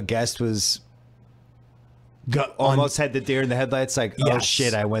like a guest was almost had the deer in the headlights? Like, oh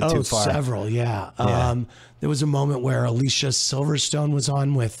shit, I went too far. Several, yeah. There was a moment where Alicia Silverstone was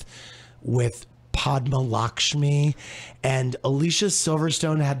on with Padma Lakshmi, and Alicia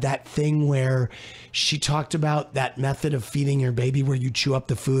Silverstone had that thing where she talked about that method of feeding your baby where you chew up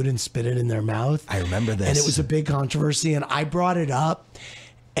the food and spit it in their mouth. I remember this. And it was a big controversy, and I brought it up,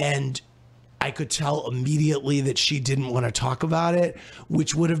 and I could tell immediately that she didn't want to talk about it,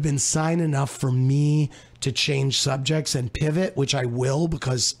 which would have been sign enough for me to change subjects and pivot, which I will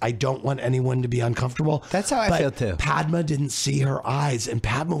because I don't want anyone to be uncomfortable. That's how I feel too. Padma didn't see her eyes, and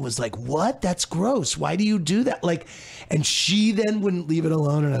Padma was like, what? That's gross. Why do you do that? Like, and she then wouldn't leave it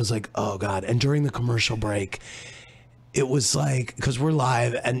alone. And I was like, oh God. And during the commercial break, it was like, because we're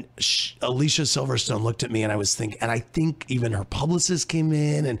live, and Alicia Silverstone looked at me, and I was thinking, and I think even her publicist came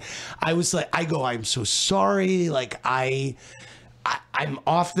in, and I was like, I'm so sorry. Like I'm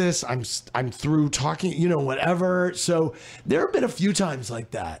off this. I'm through talking, you know, whatever. So there have been a few times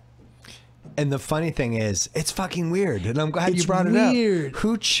like that. And the funny thing is, it's fucking weird, and I'm glad It's you brought it weird. up.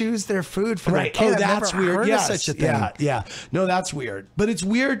 Who chews their food for Right. their kid? Oh, that's I've never weird. heard Yes. of such a thing. Yeah. No, that's weird. But it's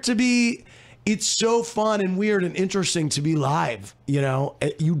weird to be. It's so fun and weird and interesting to be live. You know,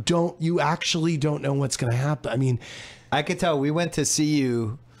 you actually don't know what's going to happen. I mean, I could tell. We went to see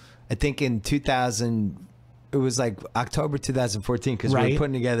you, I think in 2000. It was like October 2014 because we were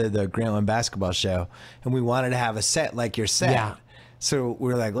putting together the Grantland basketball show, and we wanted to have a set like your set. Yeah. So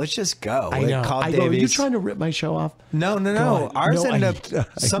we were like, let's just go. I know. Called I Davies. go, are you trying to rip my show off? No. God. Ours No, ended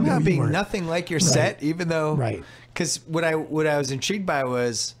up somehow being weren't. nothing like your set, even though. Right. Because what I was intrigued by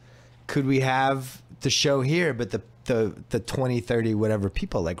was, could we have the show here, but the 20, 30, whatever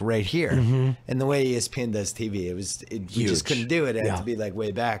people like right here? Mm-hmm. And the way ESPN does TV, we just couldn't do it. It had to be like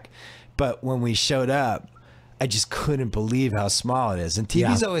way back. But when we showed up, I just couldn't believe how small it is. And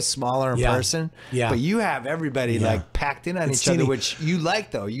TV's always smaller in person. Yeah. But you have everybody like packed in on each other, which you like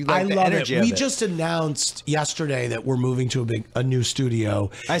though. You like the energy of it. We just announced yesterday that we're moving to a new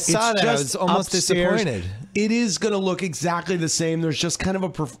studio. I saw that. I was almost disappointed. It is going to look exactly the same. There's just kind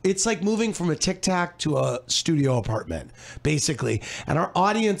of it's like moving from a Tic Tac to a studio apartment, basically. And our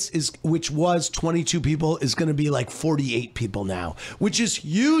audience which was 22 people, is going to be like 48 people now, which is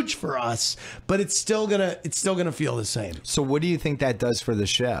huge for us. But it's still gonna feel the same. So what do you think that does for the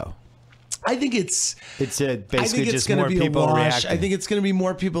show? I think it's basically just more people reacting. I think it's going to be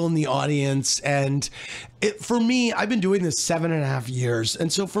more people in the audience. And for me, I've been doing this 7.5 years.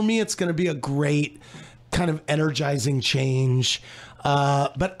 And so for me, it's going to be a great kind of energizing change.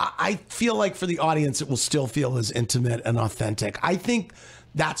 But I feel like for the audience, it will still feel as intimate and authentic. I think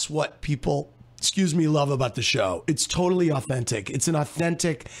that's what people love about the show. It's totally authentic. It's an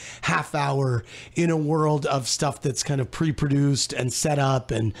authentic half hour in a world of stuff that's kind of pre-produced and set up,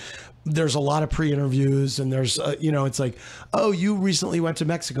 and there's a lot of pre-interviews, and there's it's like, oh, you recently went to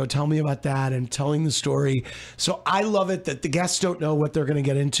Mexico, tell me about that, and telling the story. So I love it that the guests don't know what they're going to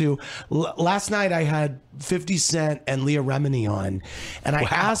get into. Last night I had 50 Cent and Leah Remini on, and I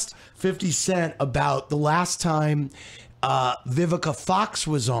asked 50 Cent about the last time Vivica Fox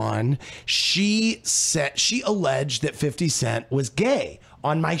was on. She alleged that 50 Cent was gay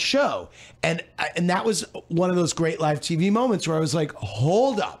on my show, and that was one of those great live TV moments where I was like,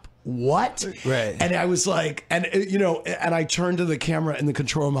 hold up, what? Right. And I was like, and I turned to the camera in the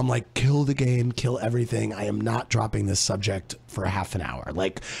control room. I'm like, kill the game, kill everything. I am not dropping this subject for a half an hour.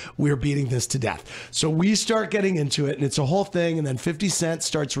 Like, we're beating this to death. So we start getting into it, and it's a whole thing. And then 50 Cent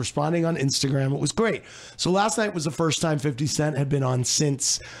starts responding on Instagram. It was great. So last night was the first time 50 Cent had been on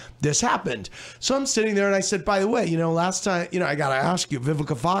since this happened. So I'm sitting there, and I said, by the way, last time, I got to ask you,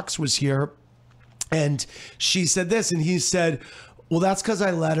 Vivica Fox was here, and she said this, and he said, well, that's because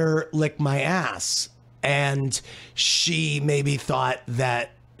I let her lick my ass. And she maybe thought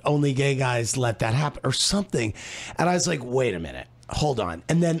that only gay guys let that happen or something. And I was like, wait a minute, hold on.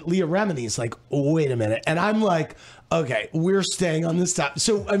 And then Leah Remini's like, wait a minute. And I'm like, okay, we're staying on this topic.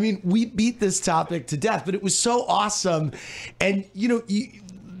 So, I mean, we beat this topic to death, but it was so awesome. And,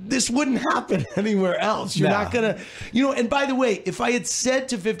 this wouldn't happen anywhere else. You're not going to, and by the way, if I had said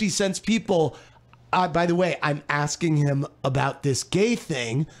to 50 Cent's people, by the way, I'm asking him about this gay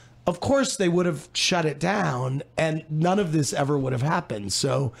thing, of course they would have shut it down, and none of this ever would have happened.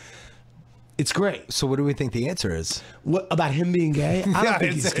 So it's great. So what do we think the answer is? What about him being gay? I don't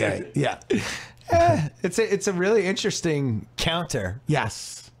think he's gay. Yeah. It's a really interesting counter.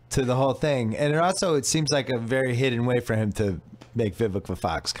 Yes. To the whole thing. And it seems like a very hidden way for him to make Vivica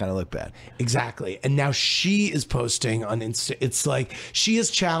Fox kind of look bad. Exactly. And now she is posting on Insta. It's like she has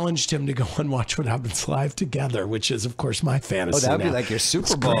challenged him to go and watch What Happens Live together, which is, of course, my fantasy. Oh, that would be like your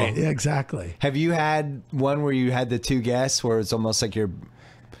Super Bowl. Great. Yeah, exactly. Have you had one where you had the two guests where it's almost like you're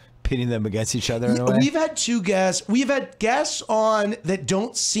pitting them against each other in a way? We've had two guests. We've had guests on that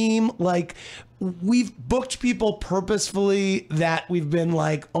don't seem like... We've booked people purposefully that we've been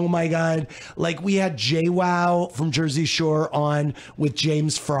like, oh my God. Like we had JWoww from Jersey Shore on with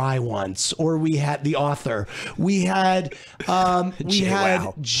James Fry once, or we had the author. We had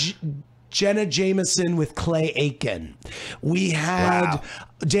Jenna Jameson with Clay Aiken. We had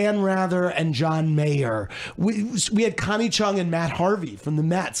Dan Rather and John Mayer. We had Connie Chung and Matt Harvey from the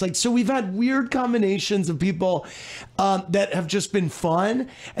Mets. Like, so we've had weird combinations of people that have just been fun.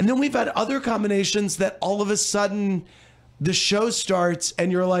 And then we've had other combinations that all of a sudden the show starts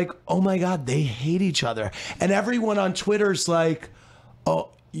and you're like, oh my God, they hate each other. And everyone on Twitter's like,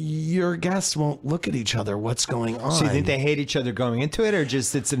 oh, your guests won't look at each other. What's going on? So you think they hate each other going into it, or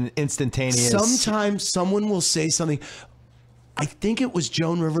just it's an instantaneous? Sometimes someone will say something. I think it was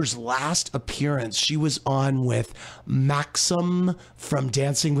Joan Rivers' last appearance. She was on with Maxim from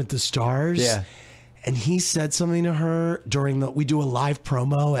Dancing with the Stars. Yeah. And he said something to her during we do a live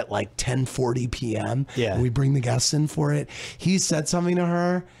promo at like 10:40 p.m. Yeah. And we bring the guests in for it. He said something to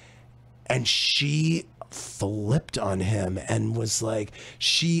her and she flipped on him and was like,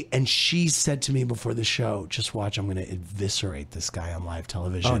 she said to me before the show, just watch, I'm going to eviscerate this guy on live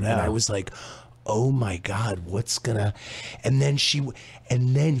television. Oh, no. And I was like, oh my God, what's gonna, and then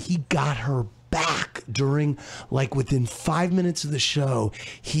he got her back during, like within 5 minutes of the show,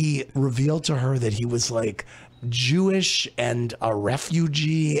 he revealed to her that he was like Jewish and a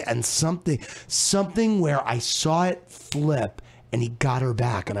refugee and something where I saw it flip and he got her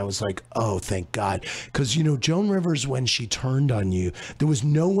back. And I was like, oh, thank God. Because, you know, Joan Rivers, when she turned on you, there was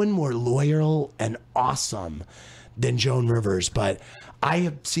no one more loyal and awesome than Joan Rivers. But I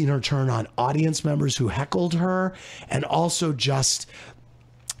have seen her turn on audience members who heckled her, and also just,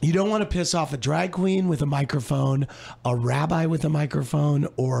 you don't want to piss off a drag queen with a microphone, a rabbi with a microphone,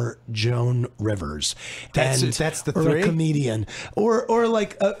 or Joan Rivers. That's the or three? a comedian, or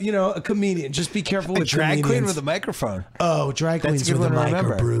like a comedian. Just be careful with drag comedians. queen with a microphone. Oh, drag That's queens a good with a one to mic are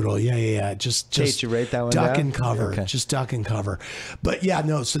remember. brutal. Yeah. Just Kate, you write that one duck down? and cover. Okay. Just duck and cover. But yeah,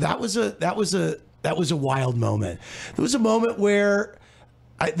 no. So that was a wild moment. There was a moment where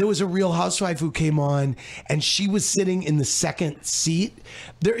there was a Real Housewife who came on and she was sitting in the second seat.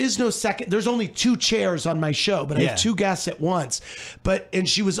 There is no second. There's only 2 chairs on my show, but I have 2 guests at once. And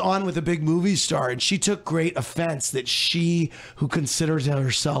she was on with a big movie star, and she took great offense that she, who considers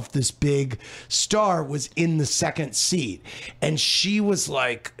herself this big star, was in the second seat. And she was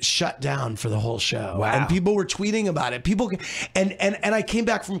like shut down for the whole show. Wow. And people were tweeting about it. And I came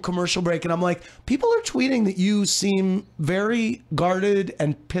back from commercial break and I'm like, people are tweeting that you seem very guarded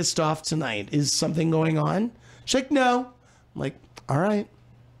and pissed off tonight. Is something going on? She's like, no. I'm like, all right.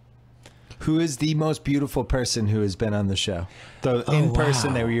 Who is the most beautiful person who has been on the show? In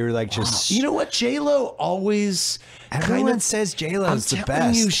person, that you were like just. You know what? J-Lo always. Everyone says J-Lo's the I'm telling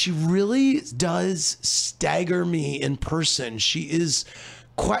best. you, she really does stagger me in person. She is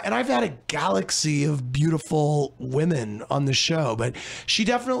quite, and I've had a galaxy of beautiful women on the show, but she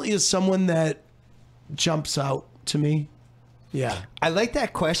definitely is someone that jumps out to me. Yeah. I like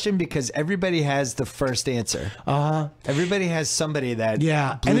that question because everybody has the first answer. Everybody has somebody that blew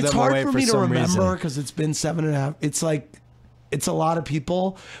and it's them hard away for me to some remember reason. because it's been 7.5. It's like, it's a lot of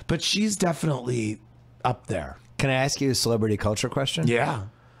people, but she's definitely up there. Can I ask you a celebrity culture question? Yeah.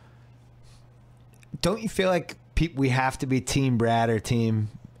 Don't you feel like we have to be Team Brad or Team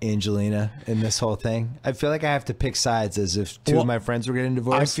Angelina in this whole thing? I feel like I have to pick sides as if two of my friends were getting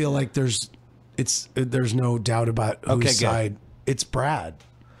divorced. I feel like there's no doubt about whose side. It's Brad.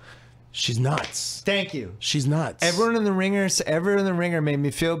 She's nuts. Thank you. She's nuts. Everyone in the ringer made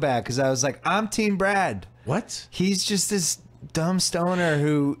me feel bad because I was like, I'm Team Brad. What? He's just this dumb stoner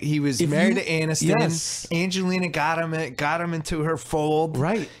who he was married to Aniston. Yes. Angelina got him into her fold.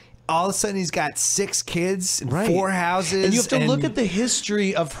 Right. All of a sudden he's got 6 kids and 4 houses. And you have to look at the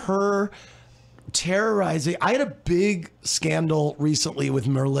history of her terrorizing. I had a big scandal recently with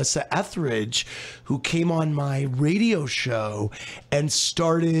Melissa Etheridge, who came on my radio show and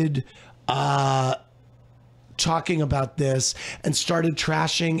started talking about this and started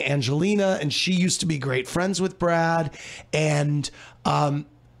trashing Angelina. And she used to be great friends with Brad. And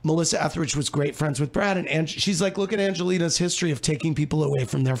Melissa Etheridge was great friends with Brad. And she's like, look at Angelina's history of taking people away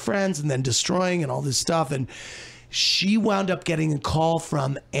from their friends and then destroying and all this stuff. And she wound up getting a call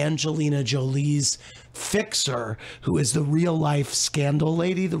from Angelina Jolie's fixer, who is the real life scandal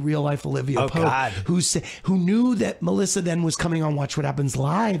lady, the real life Olivia Pope, God. who knew that Melissa then was coming on Watch What Happens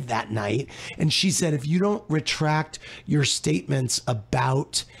Live that night. And she said, if you don't retract your statements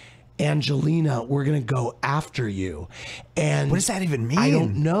about Angelina, we're going to go after you. And what does that even mean? I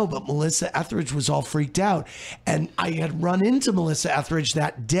don't know, but Melissa Etheridge was all freaked out. And I had run into Melissa Etheridge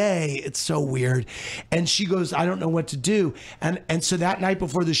that day. It's so weird. And she goes, I don't know what to do. And so that night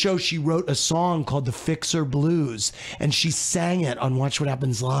before the show, she wrote a song called The Fixer Blues. And she sang it on Watch What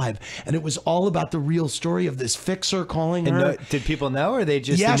Happens Live. And it was all about the real story of this fixer calling her. Did people know, or they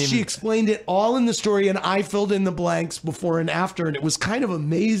just Yeah, didn't she even... explained it all in the story, and I filled in the blanks before and after, and it was kind of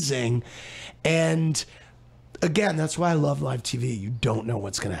amazing. And again, that's why I love live TV. You don't know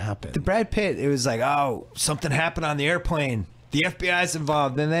what's going to happen. The Brad Pitt, it was like, oh, something happened on the airplane. the FBI's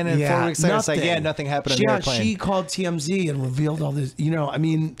involved. And then in 4 weeks later, it's like, yeah, nothing happened on the airplane. She called TMZ and revealed all this. You know, I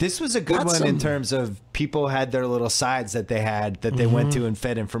mean, this was a good one in terms of people had their little sides that they had that they went to and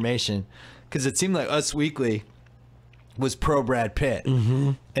fed information. Because it seemed like Us Weekly was pro Brad Pitt,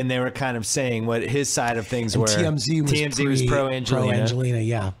 and they were kind of saying what his side of things were. TMZ was pro Angelina. Pro Angelina,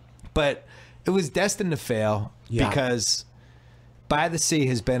 yeah. But it was destined to fail because By the Sea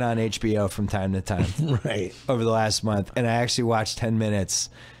has been on HBO from time to time, right, over the last month, and I actually watched 10 minutes,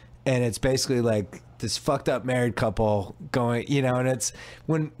 and it's basically like this fucked up married couple going, you know, and it's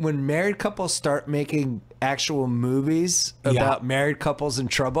when married couples start making actual movies about married couples in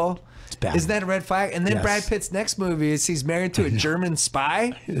trouble. Bad. Isn't that a red flag? And then Brad Pitt's next movie is he's married to a German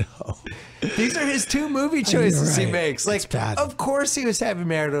spy. These are his 2 movie choices he makes. Like, of course he was having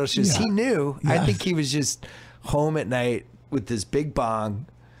marital issues. He knew. I think he was just home at night with this big bong,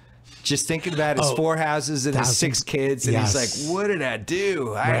 just thinking about his 4 houses and his 6 kids. And he's like, what did I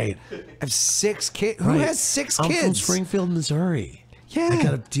do? I have 6 kids. Who has 6 kids? I'm from Springfield, Missouri. Yeah. I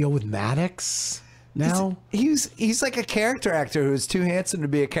got to deal with Maddox. Now he's like a character actor who's too handsome to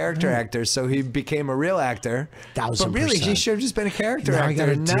be a character actor, so he became a real actor. 1000%. But really, he should have just been a character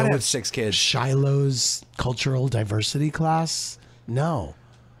actor and not have 6 kids. Shiloh's cultural diversity class? No.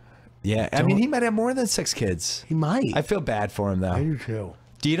 Yeah, I mean, he might have more than 6 kids. He might. I feel bad for him, though. I do too.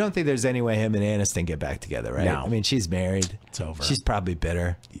 You don't think there's any way him and Aniston get back together, right? No. I mean, she's married. It's over. She's probably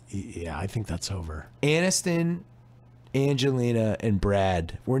bitter. Yeah, I think that's over. Aniston, Angelina, and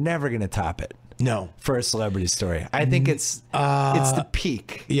Brad, we're never going to top it. No, for a celebrity story. I think it's the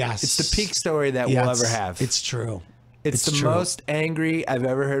peak. Yes, it's the peak story that we'll ever have. It's true. It's the most angry I've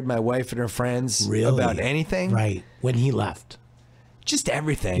ever heard my wife and her friends about anything. Right when he left, just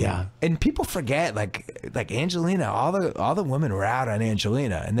everything. Yeah, and people forget like Angelina. All the women were out on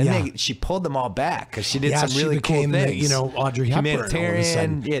Angelina, and then she pulled them all back because she did some really cool things. You know, Audrey Hepburn,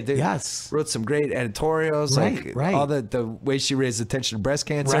 humanitarian. Yeah, wrote some great editorials. Right. All the way she raised attention to breast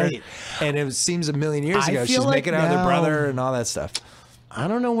cancer. Right, and it seems a million years ago she's making out with her brother and all that stuff. I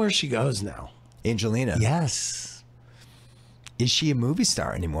don't know where she goes now. Angelina. Yes. Is she a movie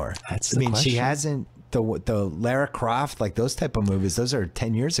star anymore? That's the question. She hasn't. The Lara Croft, like those type of movies, those are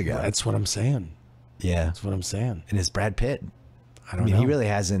 10 years ago. That's what I'm saying. Yeah, that's what I'm saying. And it's Brad Pitt. I don't know. He really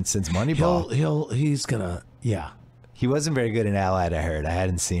hasn't since Moneyball. He's gonna. Yeah. He wasn't very good in Allied. I heard. I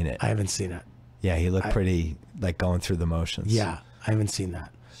hadn't seen it. I haven't seen it. Yeah, he looked pretty like going through the motions. Yeah, I haven't seen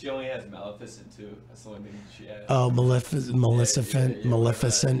that. She only has Maleficent too. That's the only thing she has. Oh, Maleficent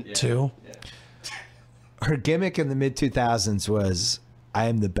too. Yeah. Her gimmick in the mid 2000s was, I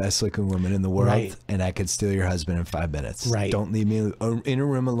am the best looking woman in the world, and I could steal your husband in 5 minutes. Right. Don't leave me in a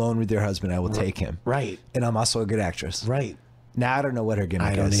room alone with your husband. I will take him. Right. And I'm also a good actress. Right. Now I don't know what her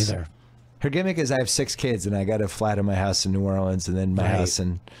gimmick is. I don't either. Her gimmick is I have 6 kids and I got a flat in my house in New Orleans and then my house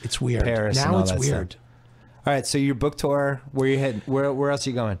in Paris. Now and all it's that weird. Stuff. All right, so your book tour, where you heading? Where else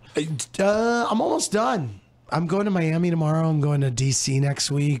are you going? I'm almost done. I'm going to Miami tomorrow. I'm going to DC next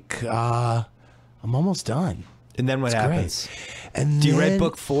week. I'm almost done. And then what happens? Great. And do you write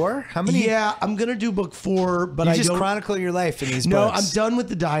book 4? How many? Yeah, I'm gonna do book 4, but I just chronicle your life in these books. No, I'm done with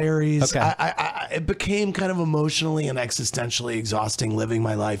the diaries. Okay. It became kind of emotionally and existentially exhausting living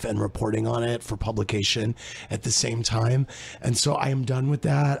my life and reporting on it for publication at the same time. And so I am done with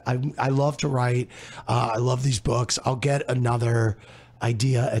that. I love to write. I love these books. I'll get another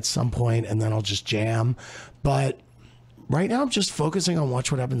idea at some point and then I'll just jam. But right now, I'm just focusing on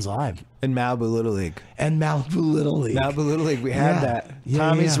Watch What Happens Live. And Malibu Little League. Malibu Little League, we have that. Yeah,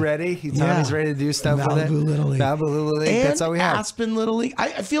 Tommy's ready. Tommy's ready to do stuff with it. Malibu Little League. Malibu Little League, and that's all we have. Aspen Little League.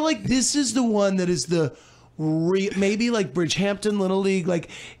 I feel like this is the one that is the maybe like Bridgehampton Little League. Like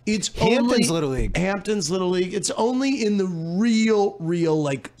it's Hampton's Little League. Hampton's Little League. It's only in the real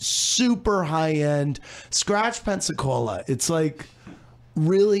like super high end. Scratch Pensacola. It's like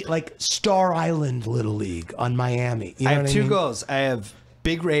really like Star Island Little League on Miami. You know I have 2 goals. I have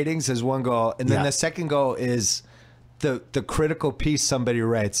big ratings as one goal, and then the second goal is the critical piece somebody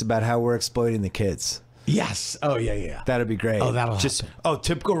writes about how we're exploiting the kids. Yes. Oh, yeah. That'd be great. Oh, that'll just happen.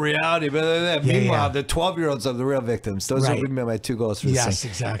 Typical reality. Meanwhile, the 12-year-olds are the real victims. Those would be my 2 goals for this thing. Yes,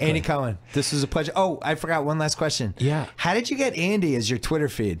 exactly. Andy Cohen, this was a pleasure. Oh, I forgot one last question. Yeah. How did you get Andy as your Twitter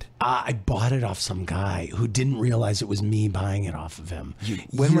feed? I bought it off some guy who didn't realize it was me buying it off of him.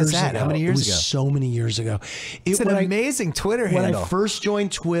 When was that? How many years ago? So many years ago. It's an amazing Twitter handle. When I first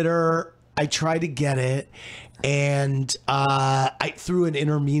joined Twitter, I tried to get it, and I threw an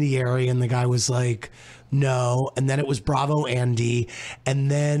intermediary, and the guy was like, no. And then it was Bravo Andy.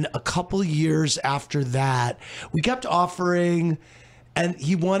 And then a couple years after that, we kept offering, and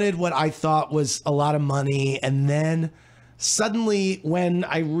he wanted what I thought was a lot of money. And then suddenly when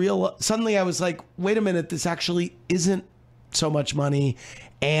suddenly I was like, wait a minute, this actually isn't so much money,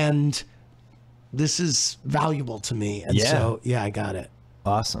 and this is valuable to me. And so, I got it.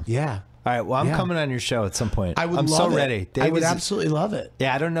 Awesome. Yeah. All right. Well, I'm coming on your show at some point. I'm so ready. I would absolutely love it.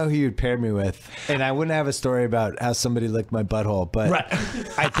 Yeah, I don't know who you'd pair me with, and I wouldn't have a story about how somebody licked my butthole, but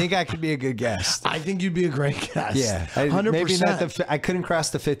I think I could be a good guest. I think you'd be a great guest. Yeah, 100%. Maybe not I couldn't cross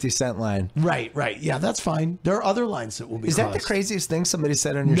the 50 cent line. Right. Yeah, that's fine. There are other lines that will be. Is crossed. that the craziest thing somebody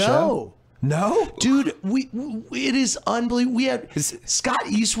said on your show? No, dude, it is unbelievable. We had Scott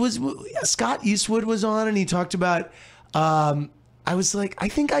Eastwood was on, and he talked about. I was like, I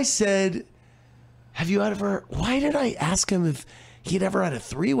think I said, have you ever? Why did I ask him if he'd ever had a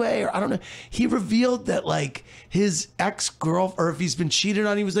three-way, or I don't know. He revealed that like his ex-girl, or if he's been cheated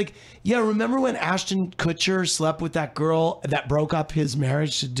on, he was like, yeah, remember when Ashton Kutcher slept with that girl that broke up his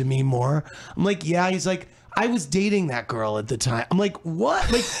marriage to Demi Moore? I'm like, yeah. He's like, I was dating that girl at the time. I'm like, what?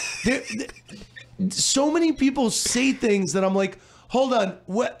 Like, so many people say things that I'm like, hold on,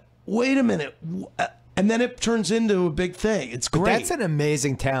 wait a minute. And then it turns into a big thing. It's great. But that's an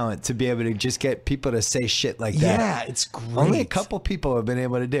amazing talent to be able to just get people to say shit like that. Yeah, it's great. Only a couple people have been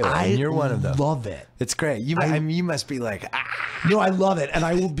able to do it, and you're one of them. I love it. It's great. You must be like, ah. No, I love it. And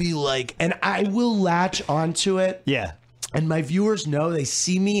I will be like, and I will latch onto it. Yeah. And my viewers know, they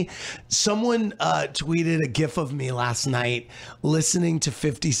see me. Someone tweeted a GIF of me last night listening to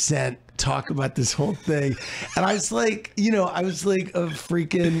 50 Cent talk about this whole thing. And I was like, a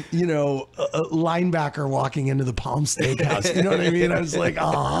freaking, a linebacker walking into the Palm Steakhouse. You know what I mean? I was like,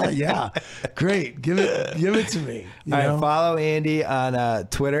 oh, yeah, great. Give it to me. All right, follow Andy on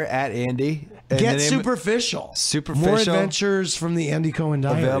Twitter at Andy. Get superficial. More adventures from the Andy Cohen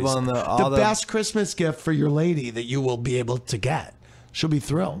Diaries. Available on the best Christmas gift for your lady that you will be able to get. She'll be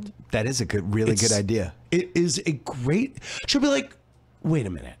thrilled. That is a really good idea. It is a great. She'll be like, wait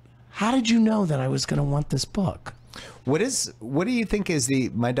a minute. How did you know that I was going to want this book? What do you think is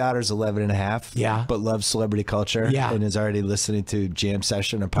my daughter's 11 and a half, but loves celebrity culture, and is already listening to Jam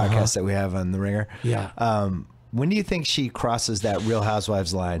Session, a podcast that we have on The Ringer. Yeah. When do you think she crosses that Real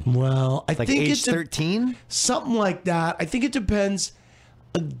Housewives line? Well, I think age 13? Something like that. I think it depends.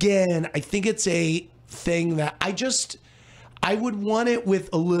 Again, I think it's a thing that I would want it with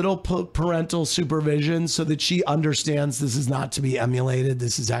a little parental supervision so that she understands this is not to be emulated.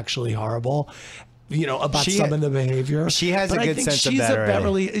 This is actually horrible, about some of the behavior. She has a good sense of that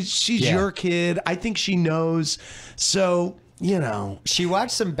already. She's your kid. I think she knows. So, She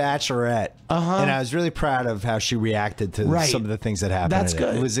watched some Bachelorette, and I was really proud of how she reacted to some of the things that happened. That's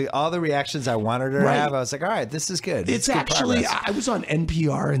good. It was all the reactions I wanted her to have. I was like, all right, this is good. It's actually, I was on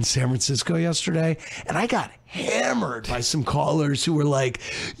NPR in San Francisco yesterday, and I got hammered by some callers who were like,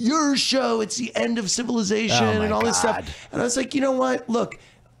 your show, it's the end of civilization and all this stuff. And I was like, you know what? Look,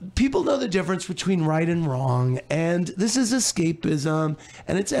 people know the difference between right and wrong, and this is escapism,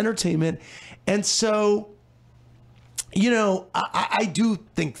 and it's entertainment. And so, I do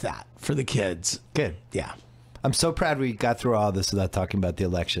think that for the kids. Good. Yeah. I'm so proud we got through all this without talking about the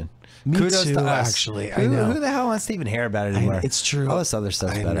election. Kudos to us. Actually. I know. Who the hell wants to even hear about it anymore? It's true. All this other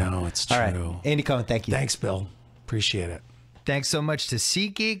stuff's better. I know, it's true. All right. Andy Cohen, thank you. Thanks, Bill. Appreciate it. Thanks so much to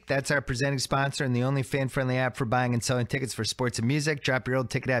SeatGeek. That's our presenting sponsor and the only fan-friendly app for buying and selling tickets for sports and music. Drop your old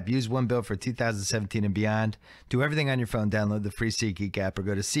ticket app. Use one bill for 2017 and beyond. Do everything on your phone. Download the free SeatGeek app or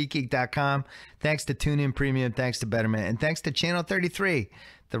go to SeatGeek.com. Thanks to TuneIn Premium. Thanks to Betterment. And thanks to Channel 33,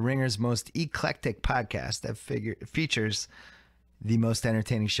 The Ringer's most eclectic podcast that features the most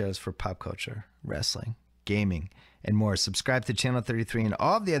entertaining shows for pop culture, wrestling, gaming, and more. Subscribe to Channel 33 and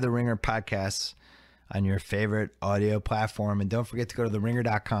all of the other Ringer podcasts on your favorite audio platform. And don't forget to go to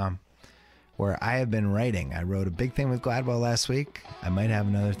theringer.com, where I have been writing. I wrote a big thing with Gladwell last week. I might have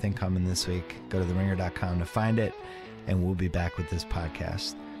another thing coming this week. Go to theringer.com to find it, and we'll be back with this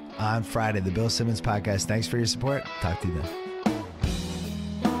podcast on Friday, the Bill Simmons Podcast. Thanks for your support. Talk to you then.